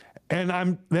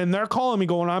 And then they're calling me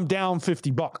going, I'm down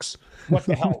 $50. What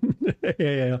the hell?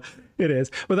 Yeah, it is.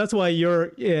 But that's why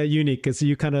you're unique, because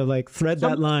you kind of like thread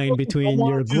that line between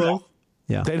your growth.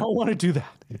 Yeah. They don't want to do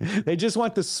that. They just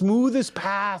want the smoothest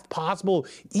path possible,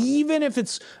 even if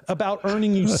it's about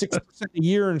earning you 6% a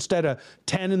year instead of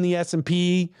 10 in the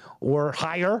S&P or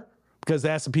higher, because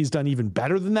the S&P's done even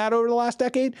better than that over the last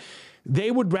decade.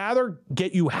 They would rather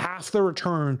get you half the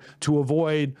return to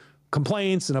avoid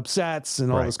complaints and upsets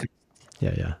and all this kind of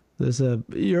stuff. Yeah.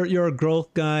 You're a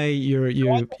growth guy.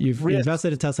 You've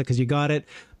invested in Tesla because you got it,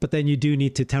 but then you do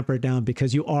need to temper it down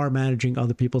because you are managing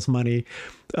other people's money.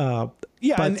 And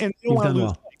you don't want to lose.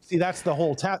 Well. See, that's the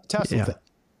whole Tesla thing.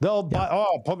 They'll buy,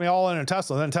 put me all in a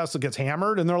Tesla. Then Tesla gets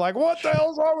hammered, and they're like, "What the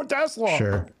hell's wrong with Tesla?"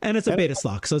 Sure, and it's a beta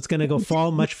stock, so it's going to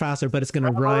fall much faster, but it's going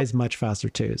to rise much faster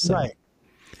too. So.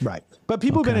 Right. But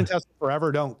people who've been in Tesla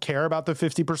forever don't care about the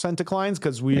 50% declines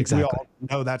because we all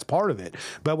know that's part of it.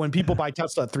 But when people buy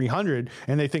Tesla at 300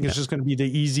 and they think it's just going to be the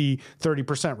easy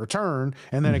 30% return,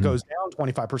 and then it goes down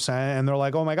 25%, and they're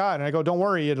like, oh my God. And I go, don't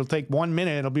worry, it'll take 1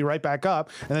 minute, it'll be right back up.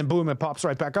 And then boom, it pops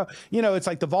right back up. You know, it's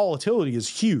like the volatility is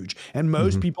huge. And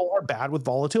most people are bad with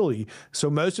volatility. So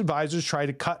most advisors try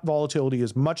to cut volatility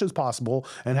as much as possible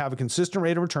and have a consistent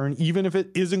rate of return, even if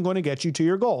it isn't going to get you to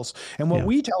your goals. And what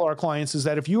we tell our clients is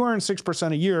that if you earn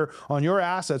 6% a year on your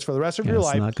assets for the rest of your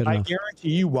life, I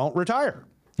guarantee you won't retire.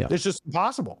 It's just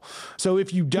impossible. So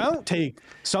if you don't take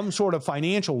some sort of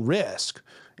financial risk,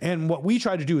 and what we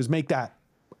try to do is make that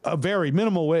a very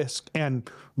minimal risk and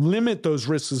limit those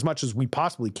risks as much as we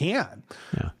possibly can.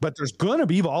 But there's going to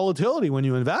be volatility when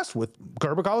you invest with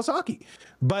Gerber Kawasaki.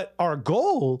 But our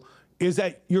goal is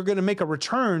that you're going to make a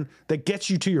return that gets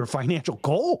you to your financial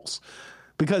goals.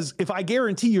 Because if I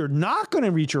guarantee you're not going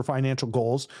to reach your financial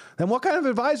goals, then what kind of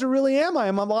advisor really am I?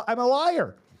 I'm a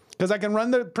liar, because I can run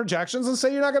the projections and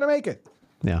say you're not going to make it.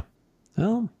 Yeah.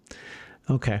 Well,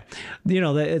 okay. You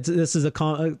know, this is a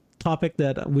topic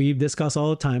that we discuss all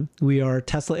the time. We are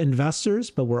Tesla investors,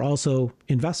 but we're also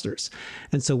investors.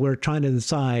 And so we're trying to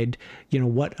decide, you know,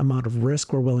 what amount of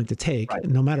risk we're willing to take,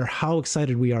 no matter how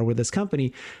excited we are with this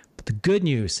company. But the good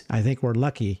news, I think we're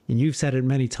lucky, and you've said it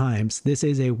many times, this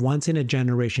is a once in a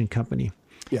generation company.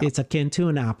 It's akin to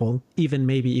an Apple,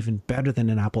 maybe even better than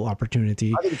an Apple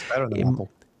opportunity. I think it's better than Apple.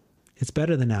 It's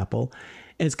better than Apple.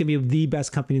 And it's going to be the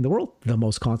best company in the world, the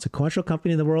most consequential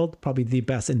company in the world, probably the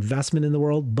best investment in the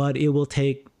world, but it will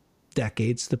take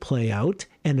decades to play out,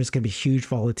 and there's going to be huge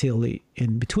volatility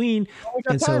in between. We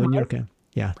got And time, so in your right? case,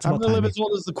 yeah, it's I'm about going to live timing. as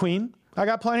old as the queen. I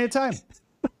got plenty of time.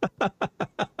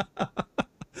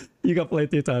 You got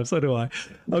plenty of time. So do I.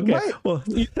 Okay. Right. Well,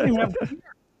 You don't even have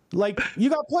like, you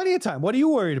got plenty of time. What are you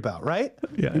worried about, right?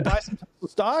 Yeah. You buy some Tesla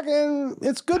stock and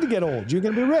it's good to get old. You're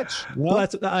going to be rich. You know?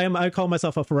 well, I call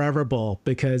myself a forever bull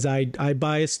because I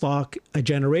buy a stock, a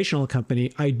generational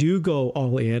company. I do go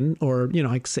all in, or,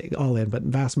 I say all in, but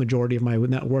vast majority of my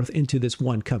net worth into this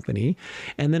one company.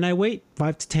 And then I wait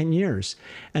 5 to 10 years.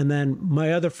 And then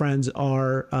my other friends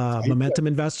are momentum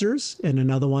investors, and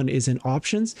another one is in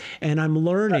options. And I'm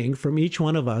learning from each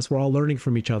one of us. We're all learning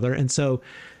from each other. And so,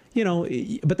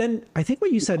 but then I think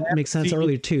what you said makes sense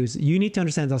earlier too, is you need to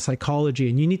understand the psychology,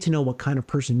 and you need to know what kind of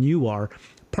person you are.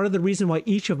 Part of the reason why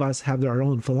each of us have our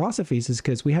own philosophies is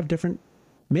because we have different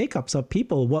makeups of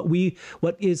people.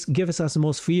 What gives us the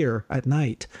most fear at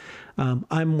night.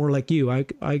 I'm more like you. I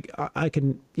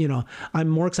can, I'm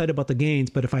more excited about the gains,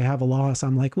 but if I have a loss,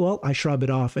 I'm like, well, I shrug it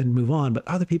off and move on. But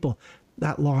other people,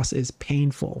 that loss is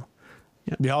painful.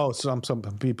 Yeah, some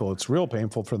people, it's real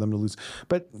painful for them to lose.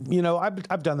 But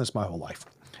I've done this my whole life,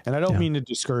 and I don't mean to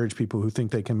discourage people who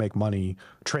think they can make money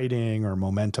trading or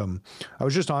momentum. I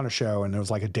was just on a show, and it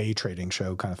was like a day trading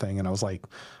show kind of thing, and I was like,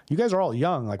 "You guys are all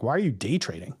young. Like, why are you day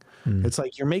trading? It's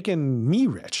like you're making me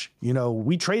rich.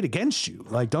 We trade against you.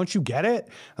 Like, don't you get it?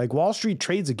 Like, Wall Street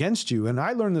trades against you." And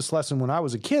I learned this lesson when I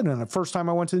was a kid, and the first time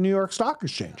I went to the New York Stock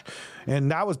Exchange, and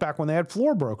that was back when they had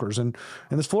floor brokers, and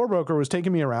this floor broker was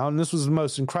taking me around, and this was the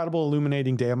most incredible,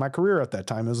 illuminating day of my career at that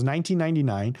time. It was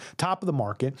 1999, top of the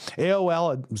market.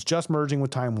 AOL was just merging with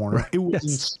Time Warner. It was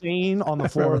insane on the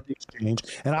floor of the exchange,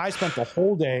 and I spent the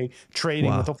whole day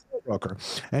trading with a floor broker.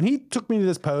 And he took me to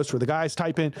this post where the guy's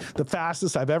typing the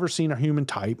fastest I've ever seen a human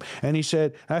type. And I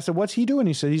said, "What's he doing?"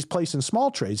 He said, "He's placing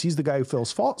small trades. He's the guy who fills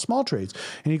small trades."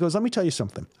 And he goes, "Let me tell you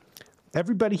something.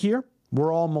 Everybody here,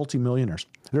 we're all multimillionaires.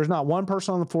 There's not one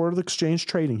person on the floor of the exchange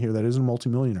trading here that isn't a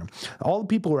multimillionaire. All the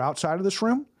people who are outside of this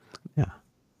room,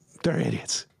 they're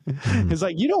idiots." It's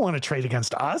like, you don't want to trade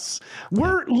against us.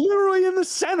 We're literally in the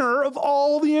center of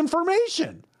all the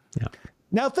information. Yeah.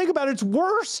 Now think about it. It's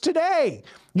worse today.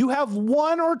 You have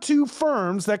one or two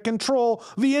firms that control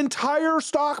the entire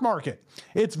stock market.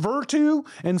 It's Virtu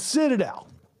and Citadel.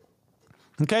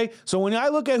 Okay, so when I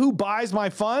look at who buys my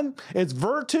fund, it's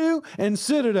Virtu and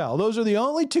Citadel. Those are the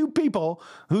only two people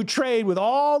who trade with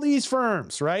all these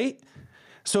firms, right?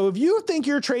 So if you think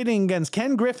you're trading against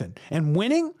Ken Griffin and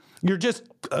winning, you're just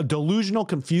a delusional,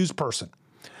 confused person.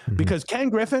 Because Ken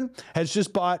Griffin has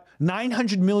just bought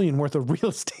 $900 million worth of real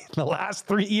estate in the last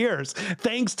 3 years,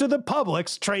 thanks to the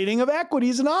public's trading of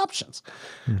equities and options.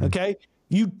 Okay,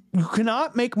 you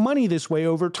cannot make money this way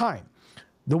over time.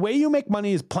 The way you make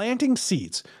money is planting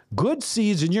seeds, good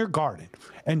seeds in your garden,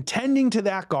 and tending to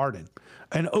that garden.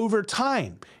 And over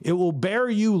time, it will bear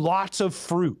you lots of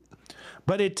fruit.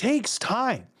 But it takes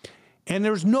time, and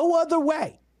there's no other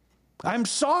way. I'm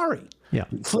sorry. Yeah.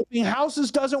 Flipping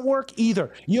houses doesn't work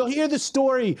either. You'll hear the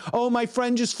story. "Oh, my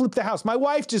friend just flipped the house. My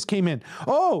wife just came in.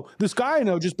 Oh, this guy I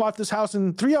know just bought this house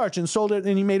in Three Arch and sold it,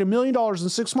 and he made $1 million in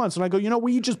 6 months." And I go,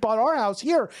 "We just bought our house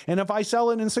here. And if I sell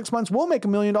it in 6 months, we'll make $1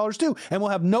 million too. And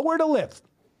we'll have nowhere to live."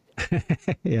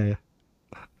 Yeah.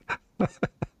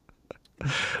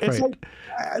 It's like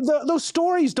those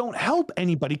stories don't help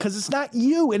anybody because it's not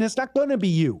you, and it's not going to be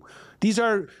you.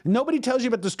 Nobody tells you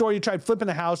about the story you tried flipping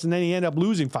a house and then you end up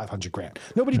losing 500 grand.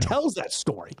 Nobody tells that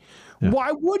story.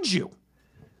 Why would you?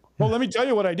 Well, let me tell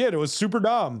you what I did. It was super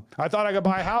dumb. I thought I could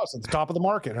buy a house at the top of the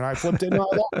market, and I flipped it.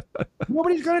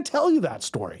 Nobody's going to tell you that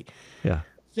story. Yeah.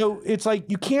 So it's like,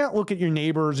 you can't look at your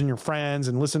neighbors and your friends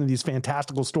and listen to these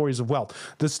fantastical stories of wealth.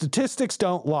 The statistics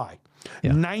don't lie.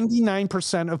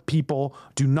 99% of people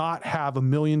do not have $1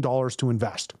 million to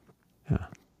invest.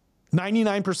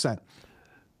 99%.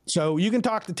 So you can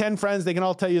talk to 10 friends. They can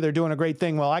all tell you they're doing a great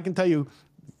thing. Well, I can tell you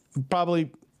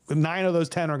probably 9 of those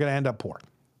 10 are going to end up poor.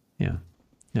 Yeah.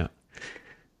 Well,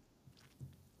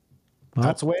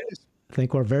 that's the way it is. I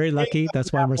think we're very lucky.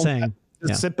 That's why we're saying.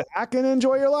 Just sit back and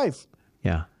enjoy your life.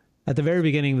 Yeah. At the very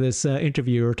beginning of this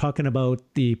interview, we were talking about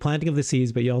the planting of the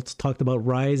seeds, but you also talked about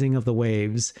rising of the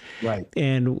waves. Right.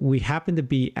 And we happen to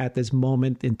be at this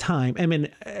moment in time. I mean,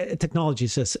 technology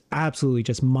is just absolutely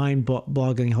just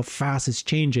mind-boggling how fast it's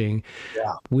changing.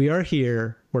 Yeah. We are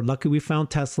here. We're lucky we found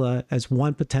Tesla as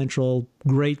one potential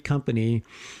great company.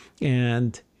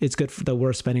 And it's good that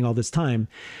we're spending all this time.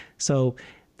 So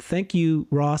thank you,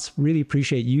 Ross. Really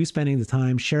appreciate you spending the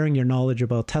time sharing your knowledge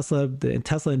about Tesla, the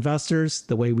Tesla investors,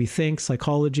 the way we think,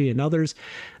 psychology, and others.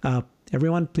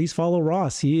 everyone, please follow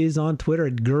Ross. He is on Twitter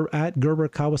at Gerber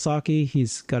Kawasaki.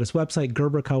 He's got his website,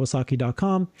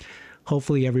 gerberkawasaki.com.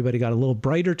 Hopefully everybody got a little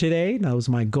brighter today. That was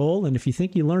my goal. And if you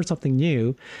think you learned something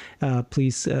new,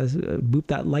 please boop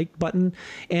that like button.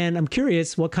 And I'm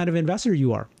curious what kind of investor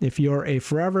you are. If you're a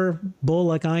forever bull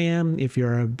like I am, if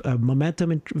you're a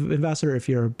momentum investor, if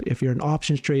you're an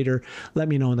options trader, let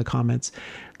me know in the comments.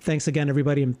 Thanks again,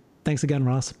 everybody. And thanks again,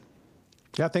 Ross.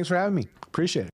 Yeah, thanks for having me. Appreciate it.